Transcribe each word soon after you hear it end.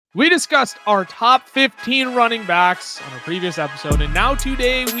We discussed our top 15 running backs on a previous episode, and now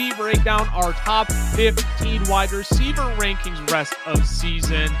today we break down our top 15 wide receiver rankings rest of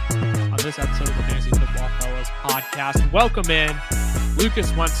season on this episode of the Fantasy Football Fellas podcast. Welcome in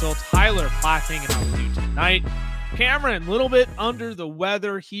Lucas Wenzel, Tyler Platt hanging out with you tonight. Cameron, a little bit under the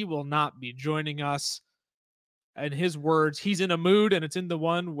weather. He will not be joining us. In his words, he's in a mood, and it's in the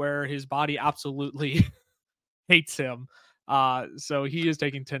one where his body absolutely hates him. So he is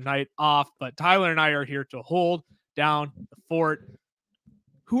taking tonight off, but Tyler and I are here to hold down the fort.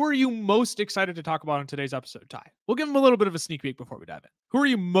 Who are you most excited to talk about in today's episode, Ty? We'll give him a little bit of a sneak peek before we dive in. Who are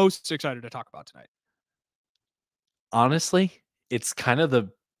you most excited to talk about tonight? Honestly, it's kind of the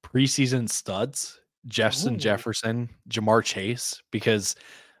preseason studs, Justin Jefferson, Jamar Chase, because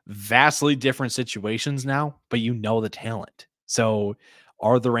vastly different situations now, but you know the talent. So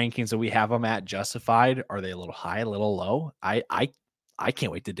are the rankings that we have them at justified? Are they a little high, a little low? I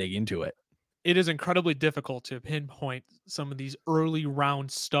can't wait to dig into it. It is incredibly difficult to pinpoint some of these early round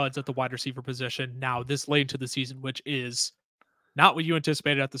studs at the wide receiver position now this late into the season, which is not what you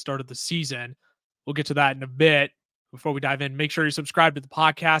anticipated at the start of the season. We'll get to that in a bit. Before we dive in, make sure you subscribe to the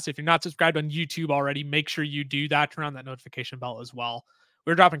podcast. If you're not subscribed on YouTube already, make sure you do that. Turn on that notification bell as well.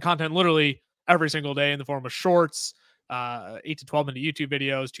 We're dropping content literally every single day in the form of shorts, 8 to 12 minute YouTube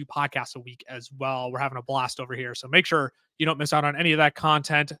videos, 2 podcasts a week as well. We're having a blast over here. So make sure you don't miss out on any of that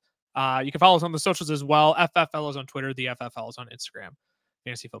content. You can follow us on the socials as well. FF Fellas on Twitter, the FF Fellas on Instagram,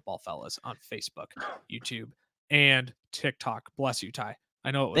 Fantasy Football Fellas on Facebook, YouTube, and TikTok. Bless you, Ty.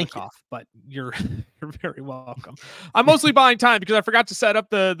 I know it was a cough, but you're very welcome. I'm mostly buying time because I forgot to set up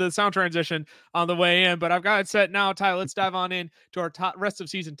the sound transition on the way in, but I've got it set now. Ty, let's dive on in to our rest of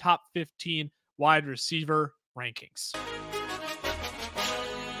season top 15 wide receiver rankings.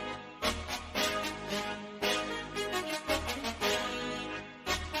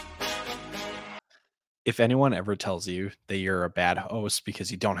 If anyone ever tells you that you're a bad host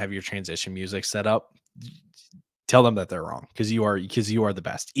because you don't have your transition music set up, tell them that they're wrong, because you are the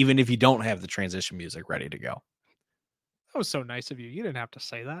best, even if you don't have the transition music ready to go. That was so nice of you. You didn't have to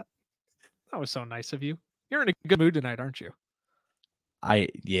say that. That was so nice of you. You're in a good mood tonight, aren't you?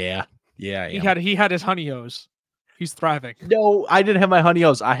 Yeah. He had his honey O's. He's thriving. No, I didn't have my honey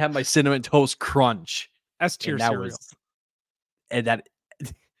O's. I had my cinnamon toast crunch. S tier cereal.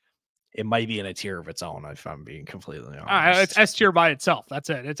 It might be in a tier of its own, if I'm being completely honest. It's S tier by itself. That's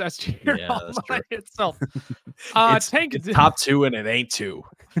it. It's S tier by itself. It's top 2 and it ain't 2.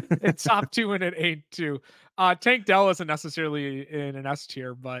 It's top 2 and it ain't 2. Tank Dell isn't necessarily in an S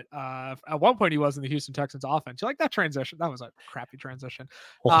tier, but at one point he was in the Houston Texans offense. You like that transition? That was a crappy transition.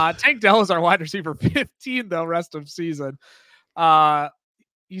 Tank Dell is our wide receiver 15, though, rest of season.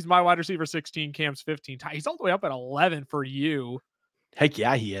 He's my wide receiver 16, Cam's 15. He's all the way up at 11 for you. Heck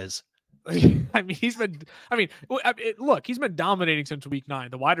yeah, he is. I mean, he's been dominating since week 9.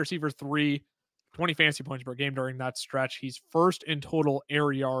 The wide receiver 3, 20 fantasy points per game during that stretch. He's first in total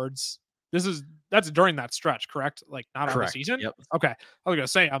air yards. That's during that stretch, correct? Like not on the season. Yep. Okay. I was gonna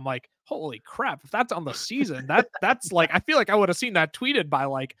say, I'm like, holy crap! If that's on the season, that's like, I feel like I would have seen that tweeted by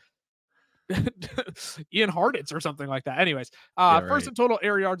like Ian Harditz or something like that. Anyways, first in total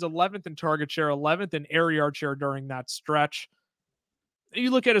air yards, 11th in target share, 11th in air yard share during that stretch. You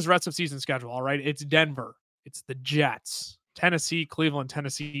look at his rest of season schedule, all right? It's Denver, it's the Jets, Tennessee, Cleveland,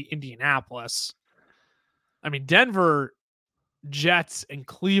 Tennessee, Indianapolis. I mean, Denver, Jets, and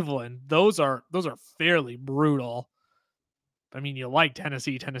Cleveland, those are fairly brutal. I mean, you like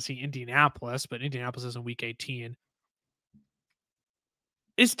Tennessee, Indianapolis, but Indianapolis is in week 18.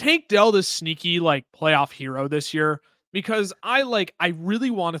 Is Tank Dell this sneaky like playoff hero this year? Because I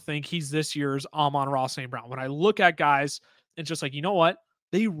really want to think he's this year's Amon-Ra St. Brown. When I look at guys, it's just like, you know what?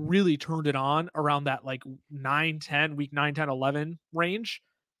 They really turned it on around that like 9-10, week 9, 10, 11 range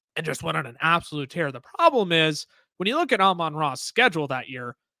and just went on an absolute tear. The problem is when you look at Amon-Ra's schedule that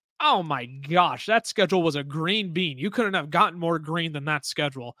year, oh my gosh, that schedule was a green bean. You couldn't have gotten more green than that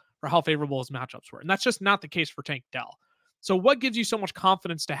schedule for how favorable his matchups were. And that's just not the case for Tank Dell. So what gives you so much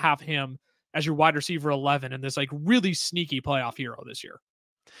confidence to have him as your wide receiver 11 and this like really sneaky playoff hero this year?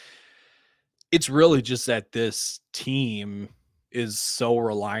 It's really just that this team is so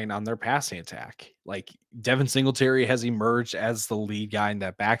reliant on their passing attack. Like Devin Singletary has emerged as the lead guy in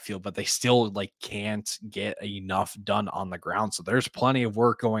that backfield, but they still like can't get enough done on the ground. So there's plenty of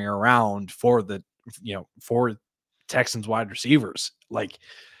work going around for for Texans wide receivers. Like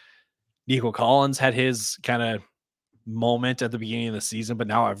Nico Collins had his kind of moment at the beginning of the season, but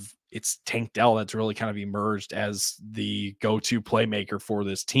now it's Tank Dell that's really kind of emerged as the go-to playmaker for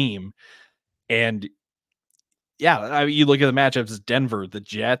this team. And Yeah, I mean, you look at the matchups: Denver, the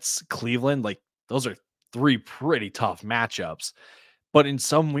Jets, Cleveland. Like those are three pretty tough matchups. But in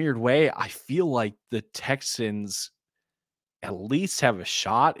some weird way, I feel like the Texans at least have a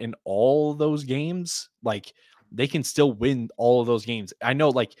shot in all those games. Like they can still win all of those games. I know,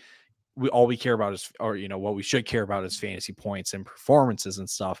 like we care about is, or what we should care about is fantasy points and performances and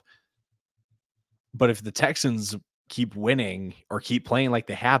stuff. But if the Texans keep winning or keep playing like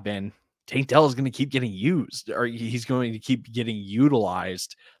they have been, Tank Dell is going to keep getting used, or he's going to keep getting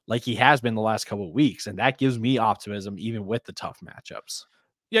utilized like he has been the last couple of weeks. And that gives me optimism, even with the tough matchups.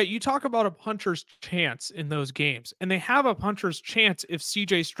 Yeah, you talk about a puncher's chance in those games, and they have a puncher's chance if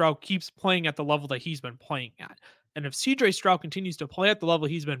CJ Stroud keeps playing at the level that he's been playing at. And if CJ Stroud continues to play at the level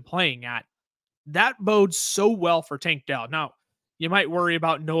he's been playing at, that bodes so well for Tank Dell. Now, you might worry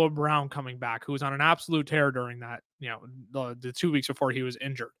about Noah Brown coming back, who was on an absolute tear during that, the 2 weeks before he was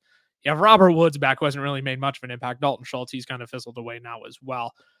injured. You have Robert Woods back, who hasn't really made much of an impact. Dalton Schultz, he's kind of fizzled away now as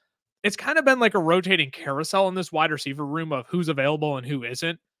well. It's kind of been like a rotating carousel in this wide receiver room of who's available and who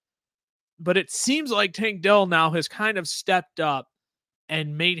isn't. But it seems like Tank Dell now has kind of stepped up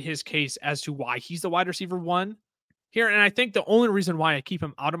and made his case as to why he's the wide receiver one here. And I think the only reason why I keep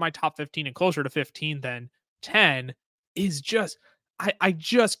him out of my top 15 and closer to 15 than 10 is just I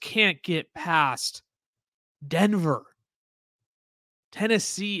just can't get past Denver,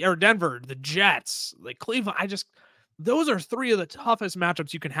 Tennessee, or Denver, the Jets, like Cleveland. Those are three of the toughest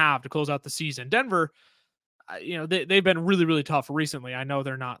matchups you can have to close out the season. Denver, they've been really, really tough recently. I know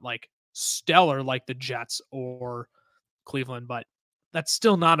they're not like stellar like the Jets or Cleveland, but that's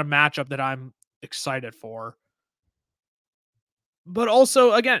still not a matchup that I'm excited for. But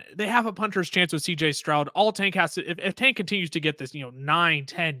also, again, they have a puncher's chance with CJ Stroud. All Tank has to, if Tank continues to get this, 9,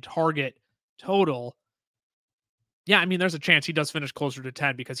 10 target total, yeah, I mean, there's a chance he does finish closer to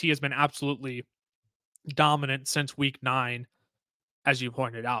 10 because he has been absolutely dominant since week 9, as you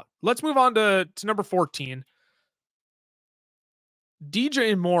pointed out. Let's move on to number 14.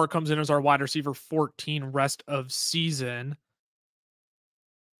 DJ Moore comes in as our wide receiver 14 rest of season.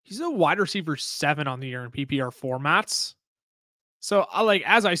 He's a wide receiver 7 on the year in PPR formats. So,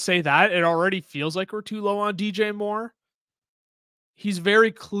 as I say that, it already feels like we're too low on DJ Moore. He's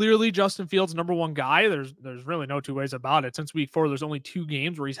very clearly Justin Fields' number one guy. There's really no two ways about it. Since week 4, there's only 2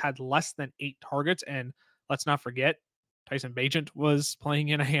 games where he's had less than 8 targets. And let's not forget, Tyson Bagent was playing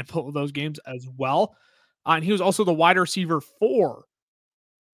in a handful of those games as well. And he was also the wide receiver 4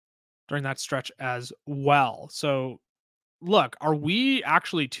 during that stretch as well. So, look, are we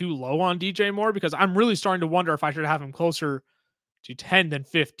actually too low on DJ Moore? Because I'm really starting to wonder if I should have him closer to 10 than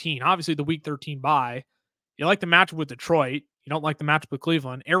 15. Obviously, the week 13 bye. You like the matchup with Detroit. You don't like the matchup with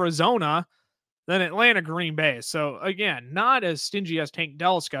Cleveland. Arizona, then Atlanta, Green Bay. So, again, not as stingy as Tank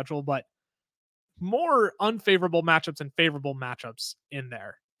Dell's schedule, but more unfavorable matchups and favorable matchups in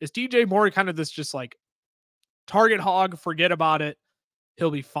there. Is DJ Moore kind of this just like target hog, forget about it,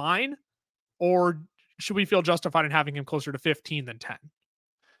 he'll be fine? Or should we feel justified in having him closer to 15 than 10?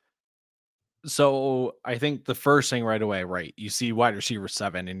 So I think the first thing right away, right? You see wide receiver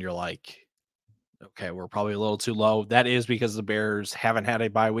 7 and you're like, okay, we're probably a little too low. That is because the Bears haven't had a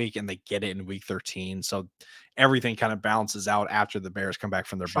bye week and they get it in week 13. So everything kind of balances out after the Bears come back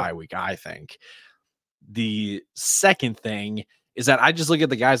from their bye week, I think. The second thing is that I just look at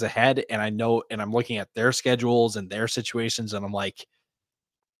the guys ahead and I know, and I'm looking at their schedules and their situations, and I'm like,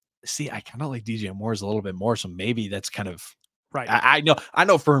 see, I kind of like DJ Moore's a little bit more. So maybe that's kind of right. I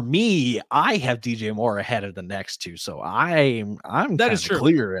know for me, I have DJ Moore ahead of the next 2. So I'm that is true.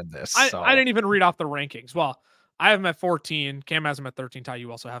 Clear in this. I didn't even read off the rankings. Well, I have him at 14. Cam has him at 13. Ty, you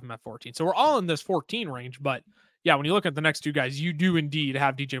also have him at 14. So we're all in this 14 range. But yeah, when you look at the next 2 guys, you do indeed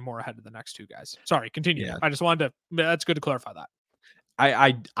have DJ Moore ahead of the next 2 guys. Sorry, continue. Yeah. I just wanted to. That's good to clarify that.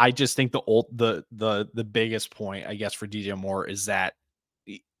 I just think the biggest point, I guess, for DJ Moore is that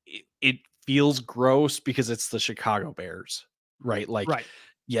it feels gross because it's the Chicago Bears, right? Like, right.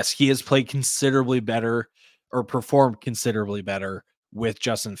 Yes, he has played considerably better or performed considerably better with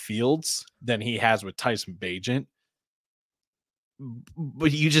Justin Fields than he has with Tyson Bagent.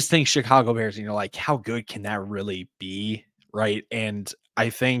 But you just think Chicago Bears, and you're like, how good can that really be? Right. And I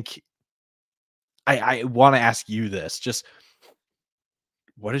think I want to ask you this, just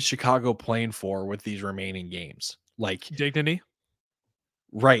what is Chicago playing for with these remaining games? Like dignity.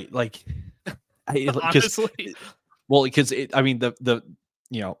 Right. Like, honestly, because I mean,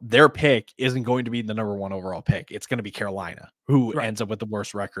 their pick isn't going to be the number 1 overall pick. It's going to be Carolina, who ends up with the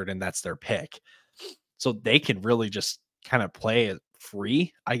worst record, and that's their pick. So they can really just kind of play it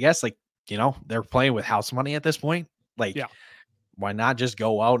free, I guess. Like, they're playing with house money at this point. Like, why not just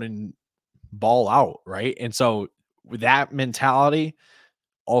go out and ball out, right? And so with that mentality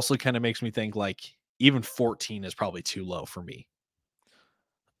also kind of makes me think like even 14 is probably too low for me.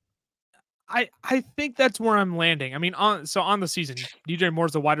 I think that's where I'm landing. I mean, on the season, DJ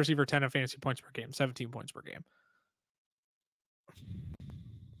Moore's the wide receiver 10 of fantasy points per game, 17 points per game.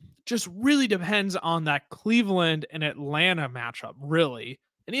 Just really depends on that Cleveland and Atlanta matchup, really,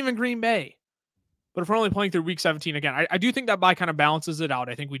 and even Green Bay. But if we're only playing through week 17 again, I do think that bye kind of balances it out.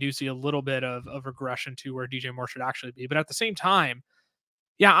 I think we do see a little bit of regression to where DJ Moore should actually be. But at the same time,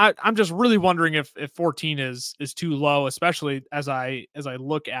 yeah, I'm just really wondering if 14 is too low, especially as I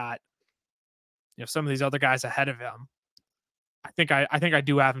look at some of these other guys ahead of him. I think I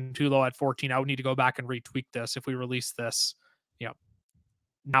do have him too low at 14. I would need to go back and retweak this if we release this,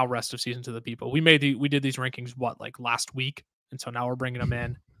 now rest of season to the people. We did these rankings like last week, and so now we're bringing them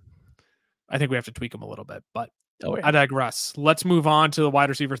in. I think we have to tweak them a little bit, but I digress. Let's move on to the wide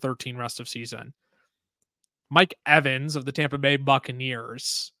receiver 13 rest of season. Mike Evans of the Tampa Bay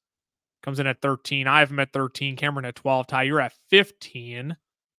Buccaneers comes in at 13. I have him at 13. Cameron at 12. Ty, you're at 15.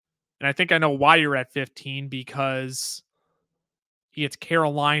 And I think I know why you're at 15, because he gets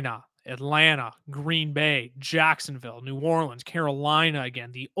Carolina, Atlanta, Green Bay, Jacksonville, New Orleans, Carolina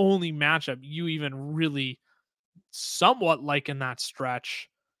again. The only matchup you even really somewhat like in that stretch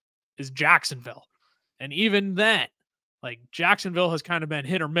is Jacksonville. And even then, like, Jacksonville has kind of been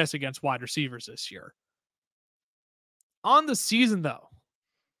hit or miss against wide receivers this year. On the season, though,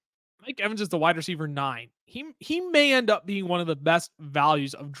 Mike Evans is the wide receiver 9. He may end up being one of the best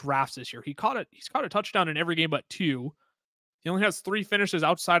values of drafts this year. He's caught a touchdown in every game but 2. He only has 3 finishes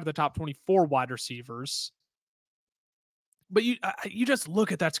outside of the top 24 wide receivers. But you just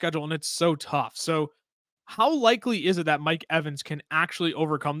look at that schedule and it's so tough. So how likely is it that Mike Evans can actually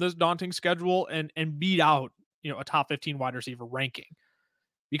overcome this daunting schedule and beat out, a top 15 wide receiver ranking?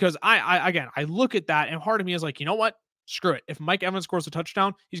 Because I look at that and part of me is like, you know what? Screw it. If Mike Evans scores a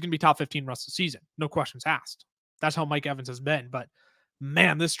touchdown, he's going to be top 15 rest of the season. No questions asked. That's how Mike Evans has been. But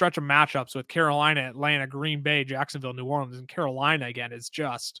man, this stretch of matchups with Carolina, Atlanta, Green Bay, Jacksonville, New Orleans, and Carolina again is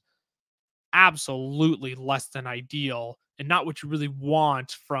just absolutely less than ideal and not what you really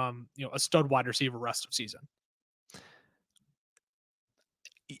want from, a stud wide receiver rest of season.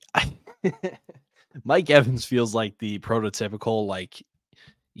 Mike Evans feels like the prototypical, like,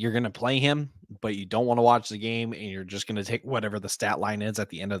 you're going to play him, but you don't want to watch the game, and you're just going to take whatever the stat line is at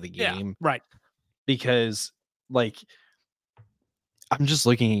the end of the game. Yeah, right. Because, like, I'm just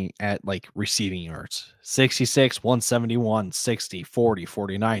looking at, like, receiving yards. 66, 171, 60, 40,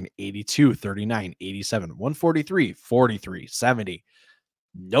 49, 82, 39, 87, 143, 43, 70.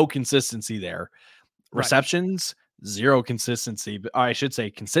 No consistency there. Right. Receptions, zero consistency. But I should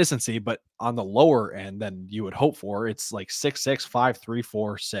say consistency, but on the lower end than you would hope for. It's like 6, 5, 3,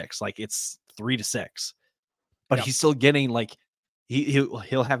 4, 6. Like, it's 3 to 6. But he's still getting, like,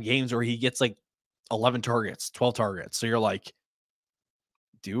 he'll have games where he gets like 11 targets, 12 targets. So you're like,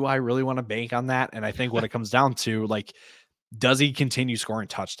 do I really want to bank on that? And I think what it comes down to, like, does he continue scoring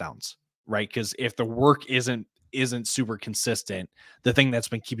touchdowns? Right? Because if the work isn't super consistent, the thing that's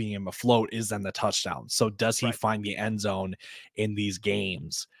been keeping him afloat is then the touchdown. So does he find the end zone in these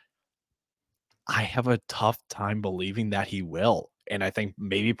games? I have a tough time believing that he will. And I think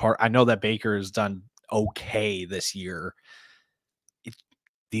maybe I know that Baker has done okay this year.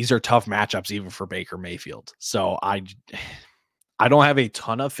 These are tough matchups even for Baker Mayfield. So I don't have a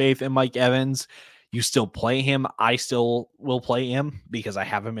ton of faith in Mike Evans. You still play him. I still will play him because I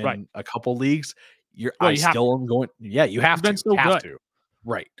have him in a couple leagues. You have to.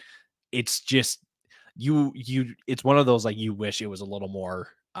 Right. It's just it's one of those, like, you wish it was a little more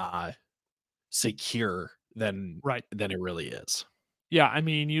secure than it really is. Yeah, I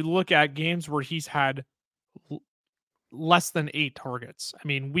mean, you look at games where he's had less than 8 targets. I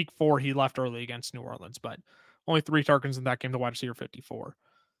mean, week 4 he left early against New Orleans, but only 3 targets in that game. The wide receiver 54.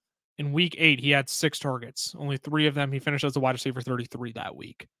 In week 8 he had 6 targets. Only 3 of them he finished as the wide receiver 33 that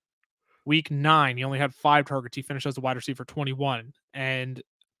week. Week 9 he only had 5 targets. He finished as the wide receiver 21. And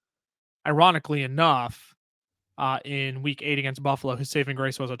ironically enough, in week 8 against Buffalo, his saving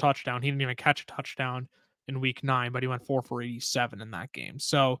grace was a touchdown. He didn't even catch a touchdown in week 9, but he went 4 for 87 in that game.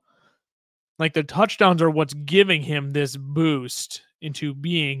 So, like, the touchdowns are what's giving him this boost into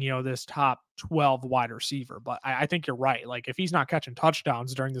being, this top 12 wide receiver. But I think you're right. Like, if he's not catching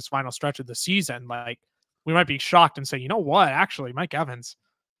touchdowns during this final stretch of the season, like, we might be shocked and say, you know what, actually, Mike Evans,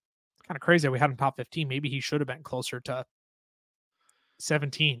 kind of crazy that we had him top 15. Maybe he should have been closer to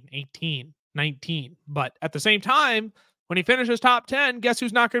 17, 18, 19. But at the same time, when he finishes top 10, guess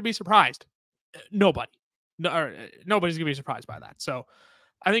who's not going to be surprised? Nobody. Nobody's going to be surprised by that. So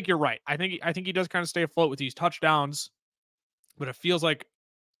I think you're right. I think he does kind of stay afloat with these touchdowns, but it feels like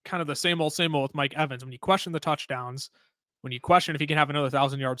kind of the same old with Mike Evans. When you question the touchdowns, when you question if he can have another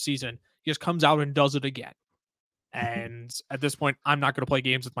 1,000-yard season, he just comes out and does it again. And at this point, I'm not going to play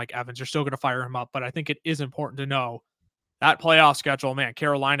games with Mike Evans. You're still going to fire him up, but I think it is important to know that playoff schedule, man,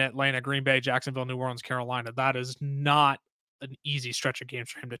 Carolina, Atlanta, Green Bay, Jacksonville, New Orleans, Carolina, that is not an easy stretch of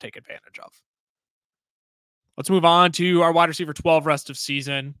games for him to take advantage of. Let's move on to our wide receiver 12 rest of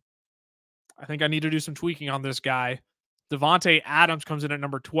season. I think I need to do some tweaking on this guy. Davante Adams comes in at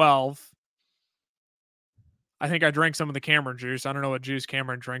number 12. I think I drank some of the Cameron juice. I don't know what juice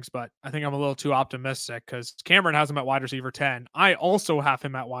Cameron drinks, but I think I'm a little too optimistic because Cameron has him at wide receiver 10. I also have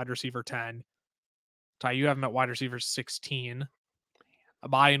him at wide receiver 10. Ty, you have him at wide receiver 16. A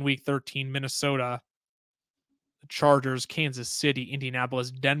bye in week 13, Minnesota, the Chargers, Kansas City, Indianapolis,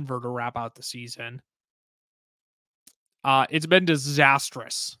 Denver to wrap out the season. It's been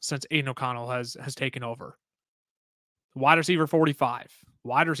disastrous since Aiden O'Connell has taken over. Wide receiver 45,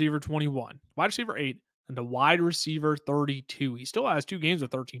 wide receiver 21, wide receiver 8, and the wide receiver 32. He still has 2 games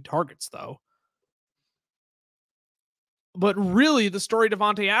with 13 targets, though. But really, the story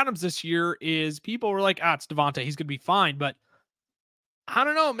Davante Adams this year is people were like, it's Davante. He's going to be fine. But I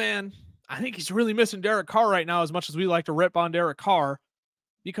don't know, man. I think he's really missing Derek Carr right now, as much as we like to rip on Derek Carr,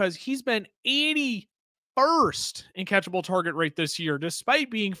 because he's been 81st in catchable target rate this year,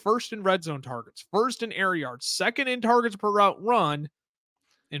 despite being first in red zone targets, first in air yards, second in targets per route run,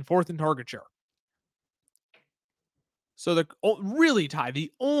 and fourth in target share. So really, Ty,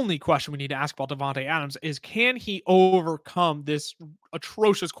 the only question we need to ask about Davante Adams is, can he overcome this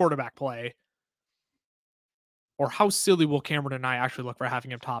atrocious quarterback play? Or how silly will Cameron and I actually look for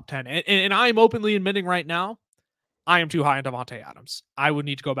having him top 10? And I am openly admitting right now, I am too high on Davante Adams. I would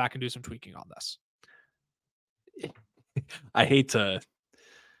need to go back and do some tweaking on this. I hate to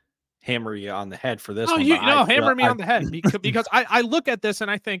hammer you on the head for this one. Hammer me on the head because I look at this and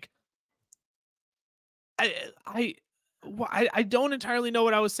I think, I don't entirely know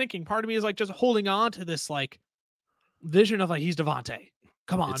what I was thinking. Part of me is like just holding on to this like vision of like, he's Davante.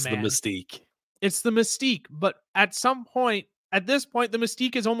 Come on, it's man. It's the mystique. But at this point, the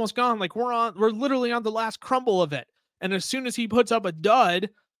mystique is almost gone. Like we're literally on the last crumble of it. And as soon as he puts up a dud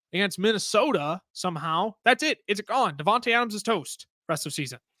against Minnesota, somehow, that's it. It's gone. Davante Adams is toast rest of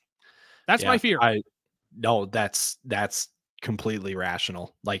season. That's my fear. No, that's completely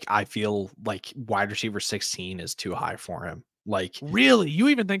rational. Like I feel like wide receiver 16 is too high for him. Like really, you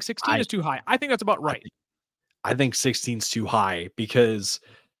even think 16 is too high? I think that's about right. I think 16 is too high because,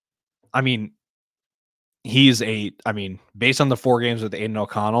 I mean, based on the 4 games with Aiden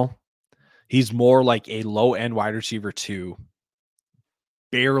O'Connell, he's more like a low end wide receiver 2,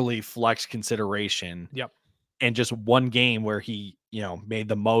 barely flex consideration. Yep. And just 1 game where he, made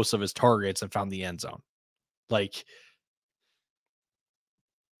the most of his targets and found the end zone. Like,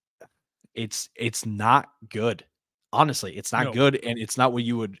 it's not good. Honestly, it's not good, and it's not what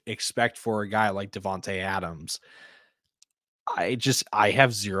you would expect for a guy like Davante Adams. I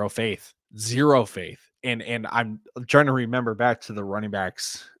have zero faith. And I'm trying to remember back to the running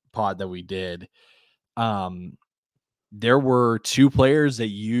backs pod that we did. There were 2 players that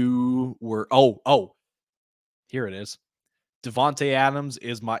you were here it is. Davante Adams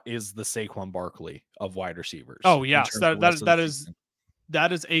is the Saquon Barkley of wide receivers. Oh yes, that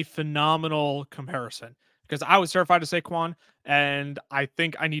is a phenomenal comparison, because I was terrified of Saquon, and I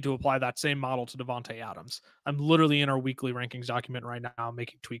think I need to apply that same model to Davante Adams. I'm literally in our weekly rankings document right now,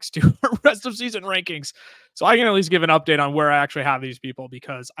 making tweaks to our rest of season rankings, so I can at least give an update on where I actually have these people,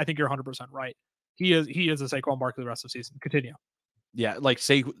 because I think you're 100% right. He is a Saquon Barkley rest of season. Continue. Yeah, like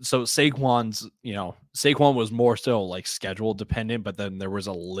Saquon's, Saquon was more so like schedule dependent, but then there was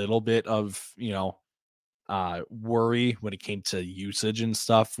a little bit of, worry when it came to usage and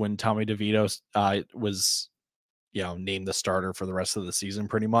stuff when Tommy DeVito was, named the starter for the rest of the season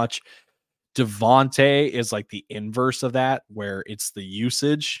pretty much. Davante is like the inverse of that, where it's the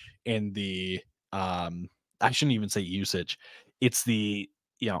usage and the I shouldn't even say usage. It's the,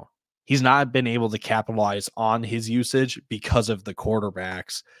 he's not been able to capitalize on his usage because of the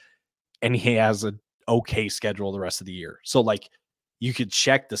quarterbacks, and he has an okay schedule the rest of the year. So like you could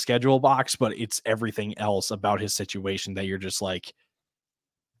check the schedule box, but it's everything else about his situation that you're just like,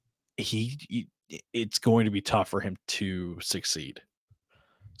 it's going to be tough for him to succeed.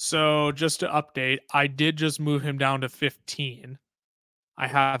 So just to update, I did just move him down to 15. I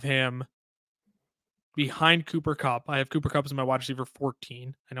have him behind Cooper Kupp. I have Cooper Kupp as my wide receiver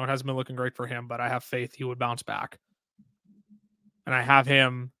 14. I know it hasn't been looking great for him, but I have faith he would bounce back. And I have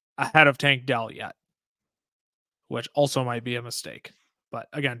him ahead of Tank Dell yet, which also might be a mistake. But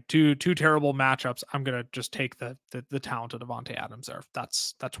again, two terrible matchups. I'm gonna just take the talent of Davante Adams there.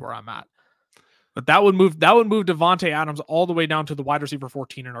 That's where I'm at. But that would move Davante Adams all the way down to the wide receiver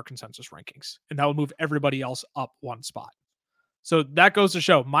 14 in our consensus rankings, and that would move everybody else up one spot. So that goes to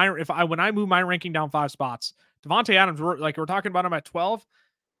show when I move my ranking down 5 spots, Davante Adams, we're talking about him at 12.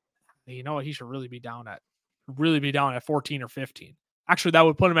 You know what? He should really be down at 14 or 15. Actually, that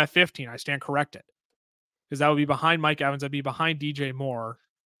would put him at 15. I stand corrected, because that would be behind Mike Evans. That'd be behind DJ Moore,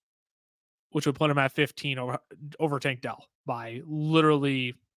 which would put him at 15 over Tank Dell by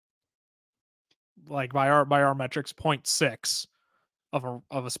literally, like, by our metrics, 0.6 of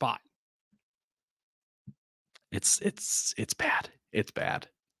a spot. It's bad. It's bad.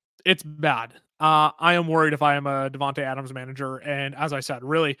 It's bad. I am worried if I am a Davante Adams manager. And as I said,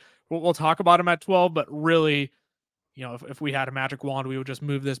 really, we'll talk about him at 12, but really, if we had a magic wand, we would just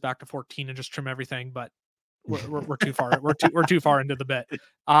move this back to 14 and just trim everything. But we're too far. We're too far into the bit.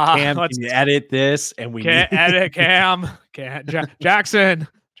 Cam, can you edit this? And we can't edit Cam. Jackson.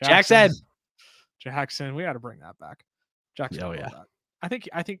 We got to bring that back. Jackson. Oh yeah. That. I think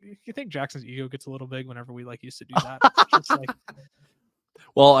you think Jackson's ego gets a little big whenever we used to do that. Just like,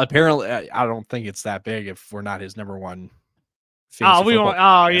 well, apparently, I don't think it's that big if we're not his number one.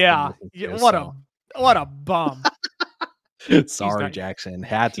 Yeah. What a bum. Sorry, Jackson.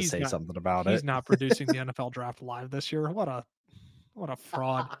 Had to say something about it. He's not producing the NFL Draft live this year. What a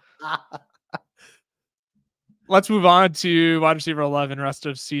fraud. Let's move on to wide receiver 11 rest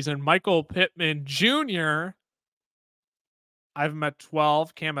of season. Michael Pittman Jr. I have him at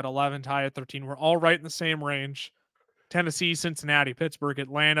 12, Cam at 11, Ty at 13. We're all right in the same range. Tennessee, Cincinnati, Pittsburgh,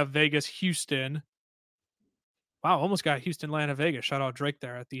 Atlanta, Vegas, Houston. Wow, almost got Houston, Atlanta, Vegas. Shout out Drake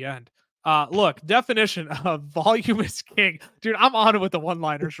there at the end. Look, definition of volume is king. Dude, I'm on it with the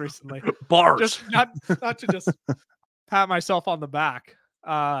one-liners recently. Bars. Just not to just pat myself on the back.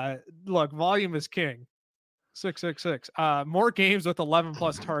 Look, volume is king. 666. More games with 11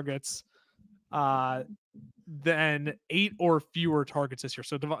 plus targets than 8 or fewer targets this year.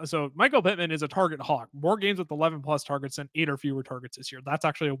 So Michael Pittman is a target hawk. More games with 11 plus targets than 8 or fewer targets this year. That's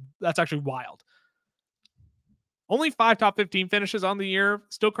actually wild. Only 5 top 15 finishes on the year.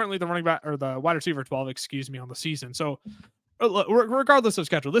 Still currently the running back or the wide receiver 12, on the season. So regardless of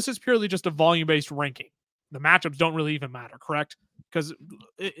schedule, this is purely just a volume-based ranking. The matchups don't really even matter, correct? Because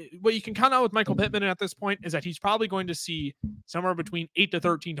what you can count out with Michael Pittman at this point is that he's probably going to see somewhere between 8 to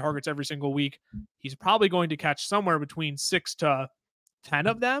 13 targets every single week. He's probably going to catch somewhere between 6 to 10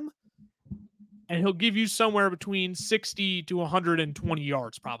 of them. And he'll give you somewhere between 60 to 120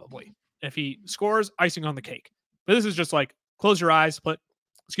 yards probably. If he scores, icing on the cake. But this is just like, close your eyes, play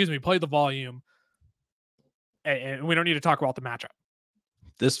the volume. And we don't need to talk about the matchup.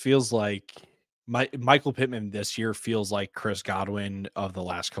 This feels like Michael Pittman this year feels like Chris Godwin of the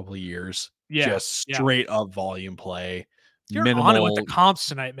last couple of years. Yeah, just straight up volume play. You're on it with the comps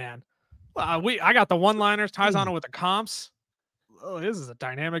tonight, man. I got the one-liners. Ty's on it with the comps. Oh, this is a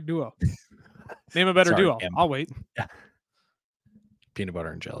dynamic duo. Name a better duo. I'll wait. Yeah. Peanut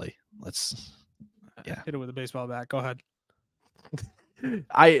butter and jelly. Let's hit it with a baseball bat. Go ahead.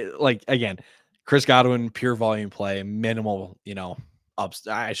 Again, Chris Godwin, pure volume play, minimal,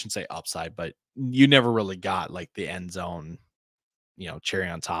 I shouldn't say upside, but you never really got like the end zone, cherry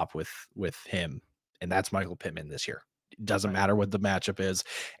on top with him. And that's Michael Pittman this year. It doesn't matter what the matchup is.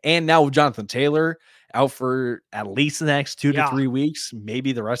 And now with Jonathan Taylor out for at least the next 2 to 3 weeks,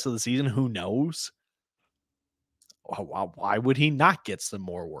 maybe the rest of the season, who knows? Why would he not get some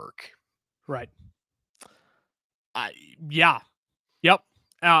more work? Right. Yep.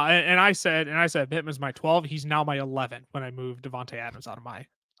 And I said Pittman's my 12. He's now my 11 when I moved Davante Adams out of my.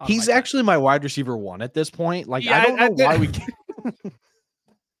 He's actually my wide receiver 1 at this point. Like, I don't know why we.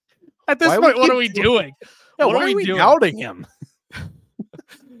 At this point, what are we doing? Yeah, what are we doubting him?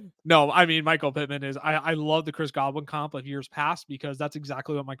 No, I mean, Michael Pittman is. I love the Chris Godwin comp of years past because that's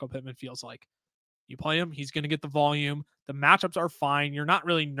exactly what Michael Pittman feels like. You play him, he's going to get the volume. The matchups are fine. You're not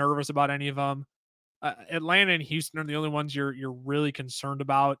really nervous about any of them. Atlanta and Houston are the only ones you're really concerned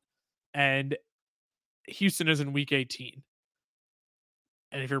about, and Houston is in week 18.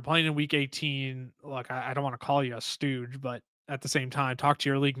 And if you're playing in week 18, look, I don't want to call you a stooge, but at the same time, talk to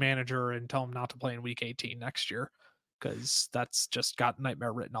your league manager and tell him not to play in week 18 next year, because that's just got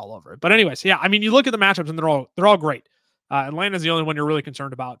nightmare written all over it. But anyways, yeah, I mean, you look at the matchups and they're all great. Atlanta's the only one you're really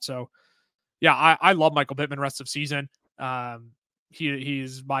concerned about. So yeah, I love Michael Pittman rest of season.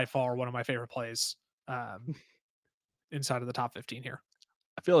 He's by far one of my favorite plays inside of the top 15 here.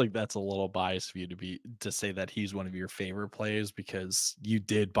 I feel like that's a little biased for you to say that he's one of your favorite plays, because you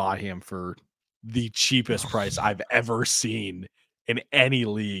did buy him for the cheapest price I've ever seen in any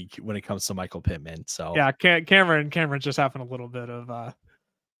league when it comes to Michael Pittman. So Yeah, Cameron's just having a little bit of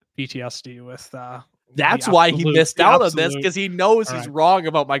PTSD with that's why he missed the out on this, absolute. because he knows All he's right, wrong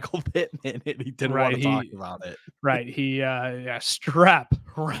about Michael Pittman and he didn't want right. to talk about it. Right. Yeah, strep.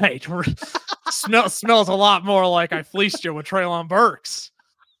 Right. Smells a lot more like I fleeced you with Treylon Burks.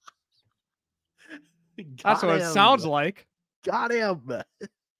 That's what it sounds like. Got him.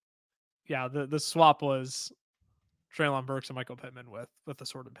 Yeah, the swap was Treylon Burks and Michael Pittman with the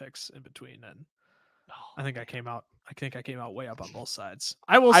sort of picks in between, and I think I came out way up on both sides.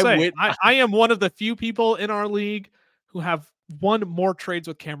 I will say I am one of the few people in our league who have won more trades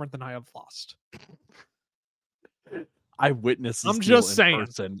with Cameron than I have lost. I witnessed this I'm deal just in saying.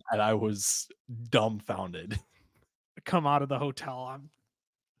 person and I was dumbfounded. Come out of the hotel. I'm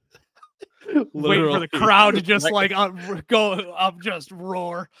Literally. waiting for the crowd to just like go up, just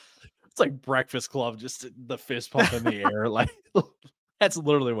roar. It's like Breakfast Club, just the fist pump in the air. Like that's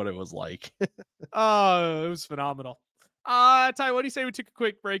literally what it was like. Oh, it was phenomenal. Ty, what do you say we took a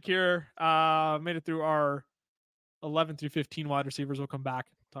quick break here? Made it through our 11 through 15 wide receivers. We'll come back,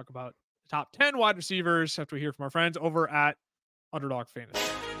 talk about the top 10 wide receivers after we hear from our friends over at Underdog Fantasy.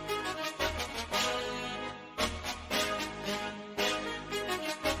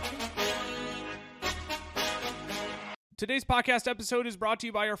 Today's podcast episode is brought to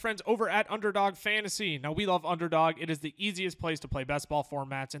you by our friends over at Underdog Fantasy. Now, we love Underdog. It is the easiest place to play best ball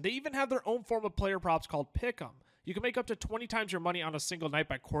formats, and they even have their own form of player props called Pick'em. You can make up to 20 times your money on a single night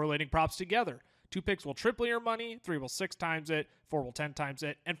by correlating props together. 2 picks will triple your money, 3 will 6 times it, 4 will 10 times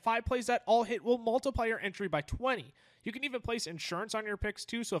it, and 5 plays that all hit will multiply your entry by 20. You can even place insurance on your picks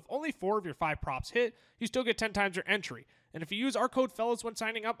too, so if only 4 of your 5 props hit, you still get 10 times your entry. And if you use our code FELLAS when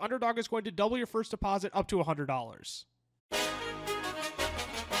signing up, Underdog is going to double your first deposit up to $100.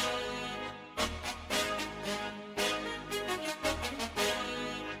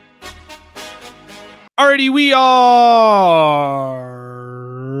 Alrighty, we are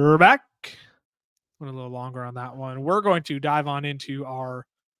back. Went a little longer on that one. We're going to dive on into our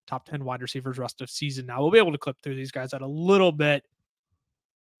top 10 wide receivers rest of season now. We'll be able to clip through these guys at a little bit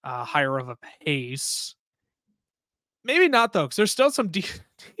higher of a pace. Maybe not, though, because there's still some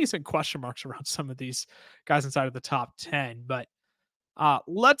decent question marks around some of these guys inside of the top 10. But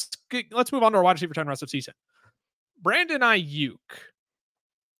let's move on to our wide receiver 10 rest of season. Brandon Aiyuk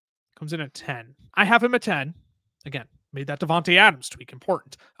comes in at 10. I have him at 10. Again, made that Devontae Adams tweak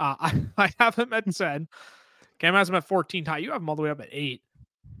important. I have him at 10. Cam has him at 14. Ty, you have him all the way up at 8.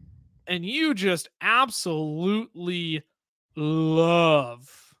 And you just absolutely love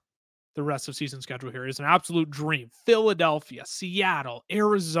the rest of season schedule here. It's an absolute dream. Philadelphia, Seattle,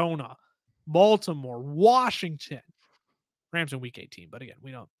 Arizona, Baltimore, Washington. Rams in week 18, but again,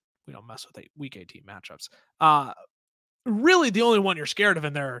 we don't mess with week 18 matchups. Really the only one you're scared of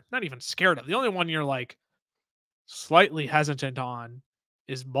in there, not even scared of, the only one you're like slightly hesitant on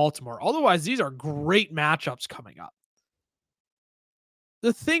is Baltimore. Otherwise, these are great matchups coming up.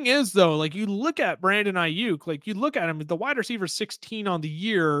 The thing is, though, like you look at Brandon Aiyuk, like you look at him, the wide receiver 16 on the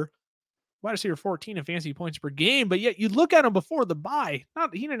year, wide receiver 14 in fantasy points per game, but yet you look at him before the bye,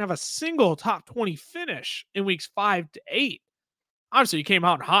 he didn't have a single top 20 finish in weeks 5 to 8. Obviously, he came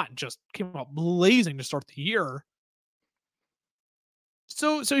out hot and just came out blazing to start the year.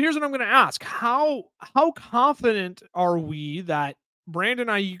 So here's what I'm going to ask. How confident are we that Brandon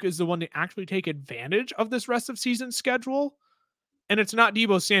Aiyuk is the one to actually take advantage of this rest of season schedule? And it's not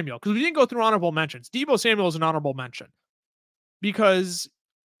Deebo Samuel, because we didn't go through honorable mentions. Deebo Samuel is an honorable mention because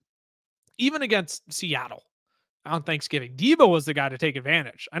even against Seattle on Thanksgiving, Deebo was the guy to take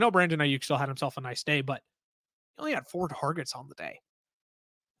advantage. I know Brandon Aiyuk still had himself a nice day, but he only had 4 targets on the day.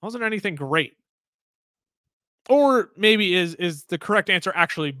 Wasn't anything great. Or maybe is the correct answer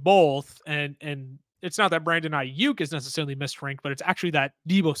actually both, and it's not that Brandon Aiyuk is necessarily misranked, but it's actually that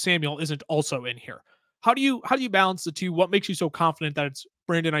Deebo Samuel isn't also in here. How do you balance the two? What makes you so confident that it's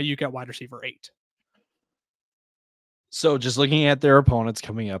Brandon Aiyuk at wide receiver 8? So just looking at their opponents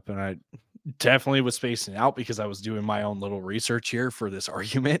coming up, and I definitely was spacing out because I was doing my own little research here for this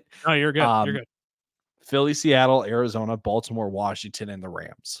argument. Oh, you're good. You're good. Philly, Seattle, Arizona, Baltimore, Washington, and the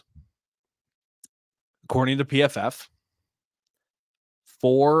Rams. According to PFF,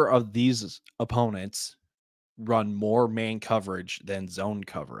 4 of these opponents run more man coverage than zone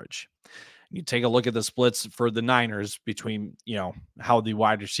coverage. You take a look at the splits for the Niners between, how the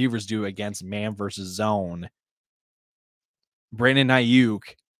wide receivers do against man versus zone. Brandon Aiyuk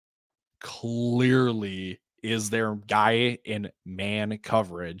clearly is their guy in man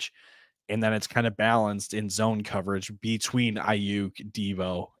coverage. And then it's kind of balanced in zone coverage between Aiyuk,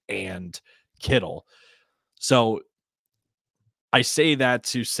 Deebo, and Kittle. So I say that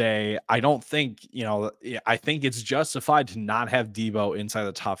to say I don't think, I think it's justified to not have Debo inside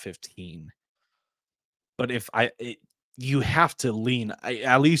the top 15. But you have to lean,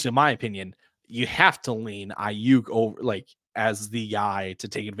 at least in my opinion, you have to lean Ayuk over, like, as the guy to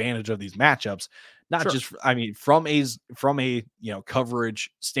take advantage of these matchups. Not Sure. just, I mean, from a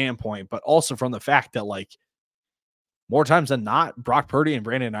coverage standpoint, but also from the fact that, like, more times than not, Brock Purdy and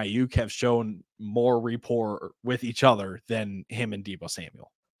Brandon Ayuk have shown more rapport with each other than him and Debo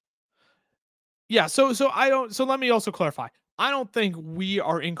Samuel. Yeah, so let me also clarify. I don't think we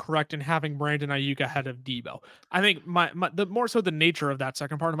are incorrect in having Brandon Ayuk ahead of Debo. I think the more so the nature of that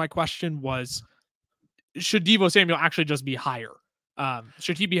second part of my question was, should Debo Samuel actually just be higher?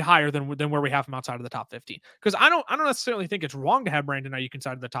 Should he be higher than where we have him outside of the top 15? Because I don't necessarily think it's wrong to have Brandon Ayuk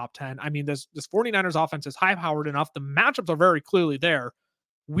inside of the top 10. I mean, this 49ers offense is high powered enough. The matchups are very clearly there.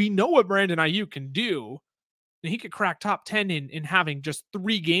 We know what Brandon Ayuk can do. And he could crack top 10 in having just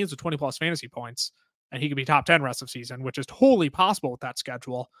 3 games with 20 plus fantasy points, and he could be top 10 rest of season, which is totally possible with that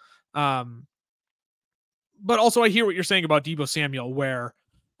schedule. Um, but also I hear what you're saying about Debo Samuel, where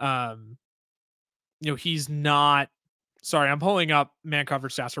he's not. Sorry, I'm pulling up man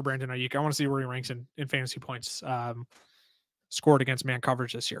coverage stats for Brandon Ayuk. I want to see where he ranks in fantasy points scored against man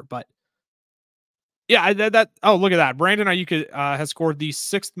coverage this year. But yeah, oh, look at that. Brandon Ayuk has scored the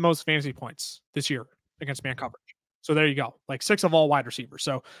 6th most fantasy points this year against man coverage. So there you go. Like 6 of all wide receivers.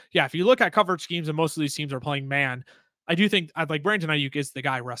 So yeah, if you look at coverage schemes and most of these teams are playing man, I do think I'd like Brandon Ayuk is the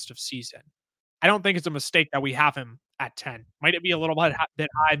guy rest of season. I don't think it's a mistake that we have him at 10. Might it be a little bit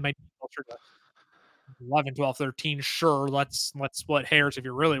high? Might be closer to 11, 12, 13. Sure. Let's split hairs if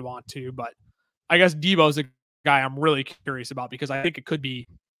you really want to. But I guess Debo's a guy I'm really curious about, because I think it could be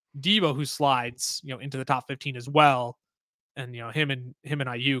Debo who slides, into the top 15 as well. And, him and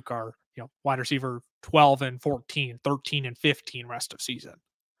Ayuk are, wide receiver 12 and 14, 13 and 15 rest of season.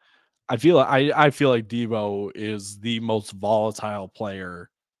 I feel like Debo is the most volatile player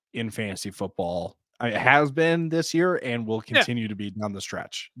in fantasy football. It has been this year and will continue to be down the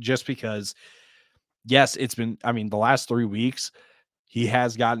stretch, just because, yes, it's been, I mean, the last 3 weeks, he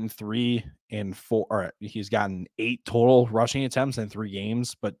has gotten 3 and 4, or he's gotten 8 total rushing attempts in 3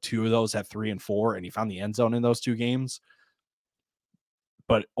 games, but 2 of those had 3 and 4, and he found the end zone in those 2 games.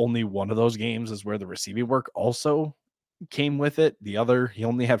 But only one of those games is where the receiving work also came with it. The other, he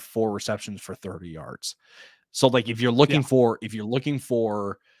only had 4 receptions for 30 yards. So, like, if you're looking for,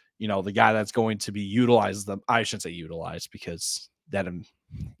 the guy that's going to be utilized, I shouldn't say utilized, because that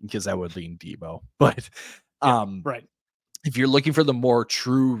would lean Debo. But right. If you're looking for the more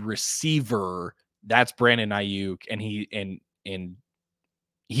true receiver, that's Brandon Ayuk, and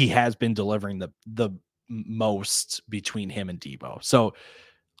he has been delivering the most between him and Debo. So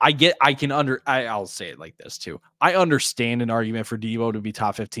I'll say it like this too. I understand an argument for Debo to be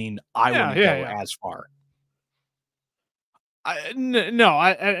top 15. I wouldn't go as far. I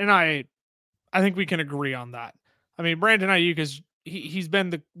think we can agree on that. I mean, Brandon Ayuk he's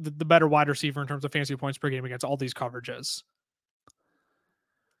been the better wide receiver in terms of fantasy points per game against all these coverages.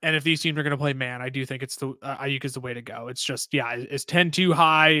 And if these teams are going to play man, I do think it's Ayuk is the way to go. It's just, is 10 too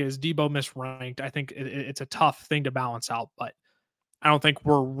high? Is Debo misranked? I think it's a tough thing to balance out, but I don't think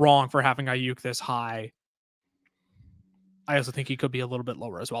we're wrong for having Ayuk this high. I also think he could be a little bit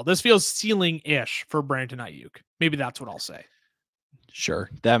lower as well. This feels ceiling-ish for Brandon Ayuk. Maybe that's what I'll say. Sure.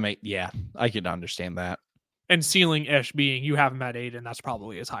 I can understand that. And ceiling-ish being you have him at 8, and that's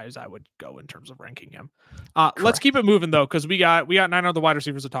probably as high as I would go in terms of ranking him. Let's keep it moving, though, because we got 9 other wide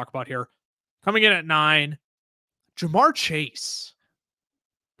receivers to talk about here. Coming in at 9, Ja'Marr Chase.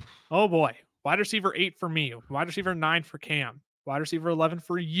 Oh, boy. Wide receiver 8 for me. Wide receiver 9 for Cam. Wide receiver 11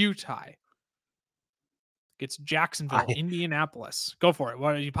 for Utah. Gets Jacksonville, Indianapolis. Go for it.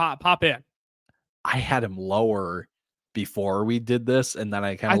 Why don't you pop in? I had him lower before we did this, and then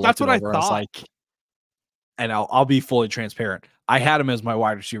I kind of looked it over. I was like, and I'll be fully transparent. I had him as my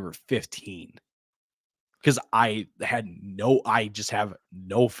wide receiver 15 because I just have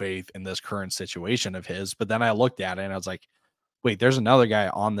no faith in this current situation of his. But then I looked at it and I was like, wait, there's another guy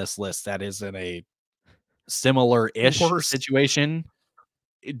on this list that is in a similar-ish situation,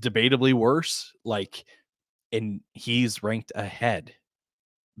 debatably worse. And he's ranked ahead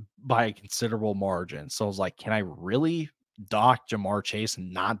by a considerable margin. So I was like, can I really dock Ja'Marr Chase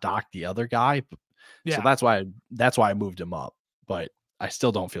and not dock the other guy? Yeah. So that's why I moved him up, but I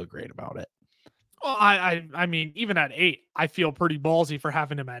still don't feel great about it. Well, I mean, even at 8, I feel pretty ballsy for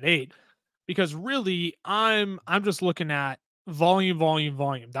having him at 8, because really I'm just looking at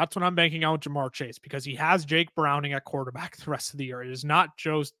volume. That's what I'm banking on Ja'Marr Chase, because he has Jake Browning at quarterback the rest of the year. It is not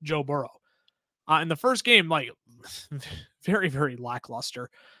Joe Burrow. In the first game, like very, very lackluster.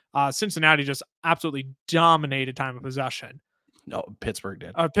 Cincinnati just absolutely dominated time of possession. No, Pittsburgh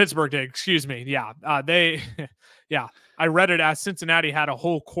did. Pittsburgh did, excuse me. Yeah. They, yeah, I read it as Cincinnati had a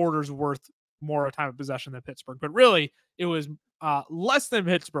whole quarter's worth more time of possession than Pittsburgh, but really it was less than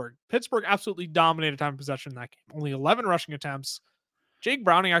Pittsburgh. Pittsburgh absolutely dominated time of possession in that game. Only 11 rushing attempts. Jake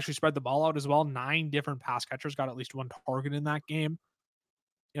Browning actually spread the ball out as well. 9 different pass catchers got at least one target in that game.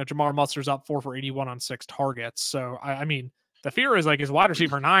 Jamar Muster's up 4 for 81 on 6 targets. So, I mean, the fear is like, is wide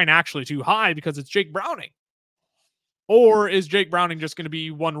receiver 9 actually too high because it's Jake Browning? Or is Jake Browning just going to be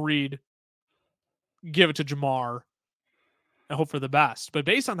one read, give it to Jamar, and hope for the best? But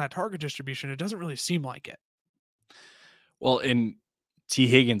based on that target distribution, it doesn't really seem like it. Well, and T.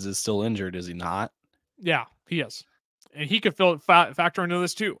 Higgins is still injured, is he not? Yeah, he is. And he could factor into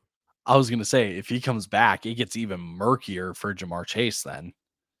this too. I was going to say, if he comes back, it gets even murkier for Jamar Chase then.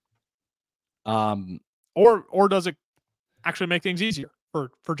 Or does it actually make things easier for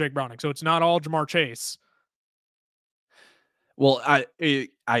Jake Browning? So it's not all Jamar Chase. Well,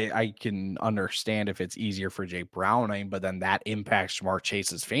 I can understand if it's easier for Jake Browning, but then that impacts Jamar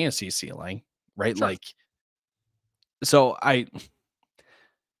Chase's fantasy ceiling, right? Sure. Like, so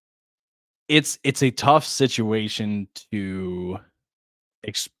it's a tough situation to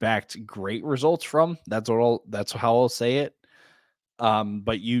expect great results from. That's how I'll say it.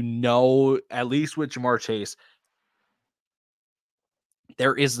 But at least with Jamar Chase,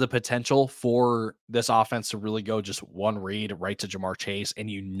 there is the potential for this offense to really go just one read right to Jamar Chase, and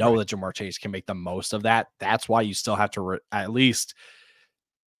Right. that Jamar Chase can make the most of that. That's why you still have to at least,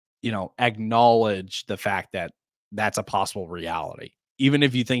 acknowledge the fact that that's a possible reality. Even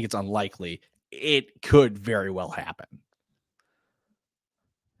if you think it's unlikely, it could very well happen.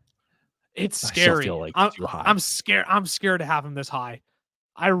 It's scary. I still feel like too high. I'm scared. I'm scared to have him this high.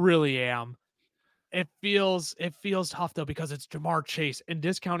 I really am. It feels tough though, because it's Jamar Chase, and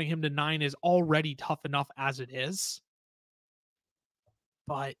discounting him to 9 is already tough enough as it is.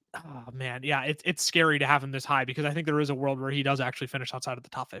 But oh man, yeah, it's scary to have him this high, because I think there is a world where he does actually finish outside of the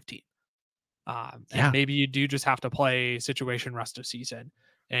top 15. And maybe you do just have to play situation rest of season,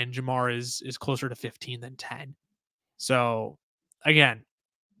 and Jamar is closer to 15 than 10. So again,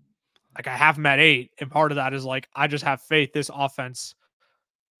 like, I have him at 8, and part of that is like, I just have faith this offense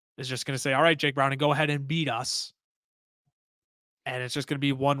is just going to say, all right, Jake Browning, go ahead and beat us. And it's just going to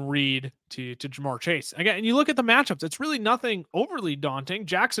be one read to Jamar Chase. Again, and you look at the matchups, it's really nothing overly daunting.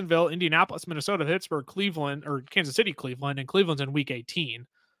 Jacksonville, Indianapolis, Minnesota, Pittsburgh, Cleveland, or Kansas City, Cleveland, and Cleveland's in week 18.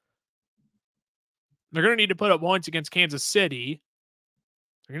 They're going to need to put up points against Kansas City.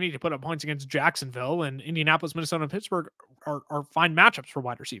 They're going to need to put up points against Jacksonville, and Indianapolis, Minnesota, and Pittsburgh are fine matchups for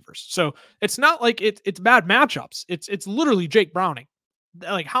wide receivers. So it's not like it's bad matchups. It's literally Jake Browning.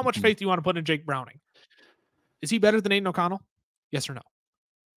 Like, how much faith do you want to put in Jake Browning? Is he better than Aiden O'Connell? Yes or no?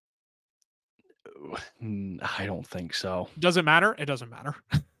 I don't think so. Does it matter? It doesn't matter.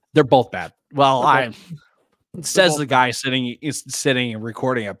 They're both bad. Well, says the guy sitting and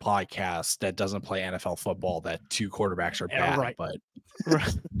recording a podcast that doesn't play NFL football, that 2 quarterbacks are bad. Right. But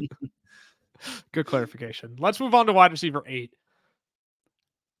right. Good clarification. Let's move on to wide receiver 8.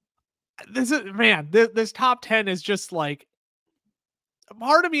 This top 10 is just like,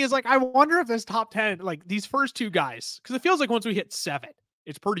 part of me is like, I wonder if this top 10, like these first 2 guys, because it feels like once we hit 7,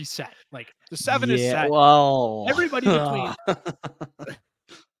 it's pretty set. Like the 7 is set. Well, everybody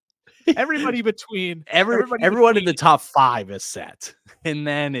between everyone in the top 5 is set, and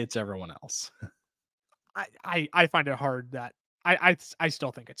then it's everyone else. I find it hard that I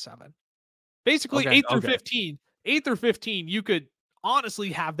still think it's 7. Basically, 8 through 15. 8 through 15, you could honestly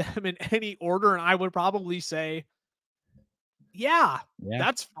have them in any order, and I would probably say, yeah.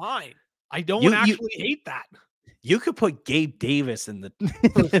 That's fine. I don't actually hate that. You could put Gabe Davis in the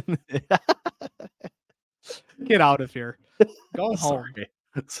Get out of here. Go home.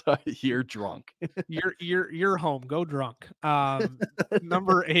 Sorry, you're drunk. You're home. Go drunk.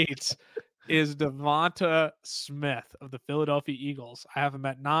 Number 8 is Devonta Smith of the Philadelphia Eagles. I have him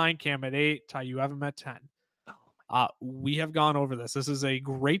at 9, Cam at 8, Ty, you have him at 10. We have gone over this. This is a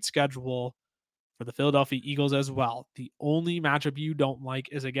great schedule for the Philadelphia Eagles as well. The only matchup you don't like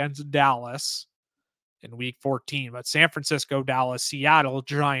is against Dallas in week 14, but San Francisco, Dallas, Seattle,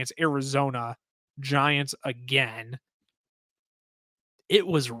 Giants, Arizona, Giants again. It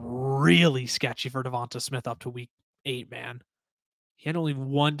was really sketchy for Devonta Smith up to week 8, man. He had only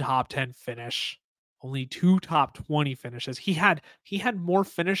 1 top 10 finish, only 2 top 20 finishes. He had more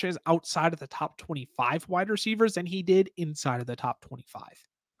finishes outside of the top 25 wide receivers than he did inside of the top 25.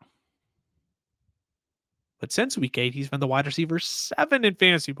 But since week 8, he's been the wide receiver 7 in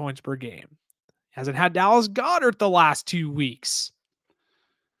fantasy points per game. Hasn't had Dallas Goedert the last 2 weeks.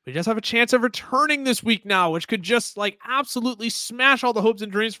 He does have a chance of returning this week now, which could just like absolutely smash all the hopes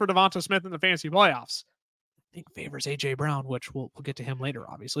and dreams for Devonta Smith in the fantasy playoffs. I think favors AJ Brown, which we'll get to him later,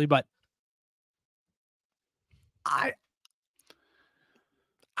 obviously. But I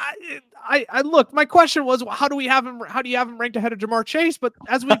look. My question was, how do you have him ranked ahead of Ja'Marr Chase? But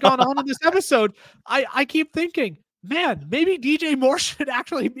as we've gone on in this episode, I keep thinking, man, maybe DJ Moore should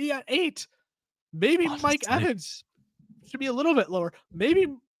actually be at 8. Maybe Mike Evans should be a little bit lower. Maybe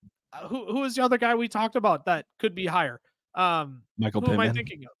who is the other guy we talked about that could be higher? Michael who Pittman. am I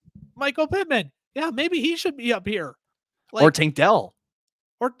thinking of? Michael Pittman. Yeah, maybe he should be up here. Like, or Tank Dell.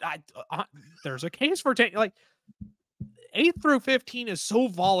 Or there's a case for Tank. Like 8 through 15 is so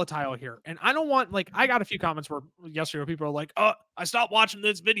volatile here. And I don't want, like, I got a few comments where yesterday people are like, oh, I stopped watching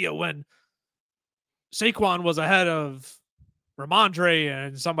this video when Saquon was ahead of Ramondre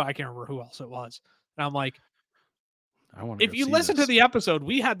and somebody, I can't remember who else it was. And I'm like, if you listen to the episode,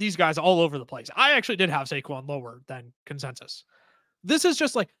 we had these guys all over the place. I actually did have Saquon lower than consensus. This is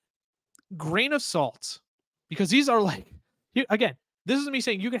just like grain of salt, because these are like, again, this is me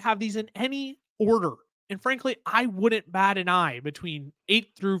saying you can have these in any order. And frankly, I wouldn't bat an eye between 8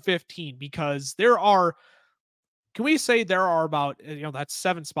 through 15, because can we say there are about, that's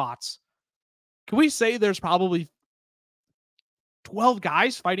 7 spots. Can we say there's probably 12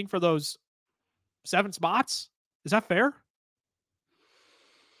 guys fighting for those 7 spots? Is that fair?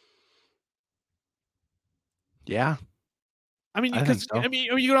 Yeah. I mean, because so.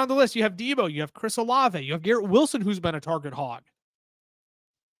 You go down the list, you have Debo, you have Chris Olave, you have Garrett Wilson, who's been a target hog.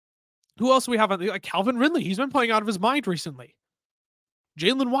 Who else do we have? Like Calvin Ridley, he's been playing out of his mind recently.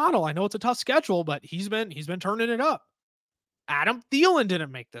 Jalen Waddle, I know it's a tough schedule, but he's been turning it up. Adam Thielen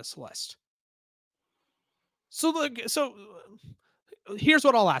didn't make this list. So here's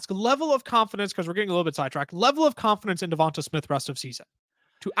what I'll ask. Level of confidence, because we're getting a little bit sidetracked. Level of confidence in Devonta Smith rest of season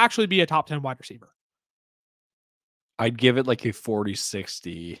to actually be a top 10 wide receiver. I'd give it like a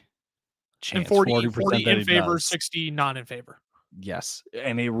 40-60 chance. And 40 in favor, 60 not in favor. Yes.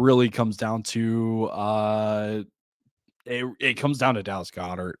 And it really comes down to it comes down to Dallas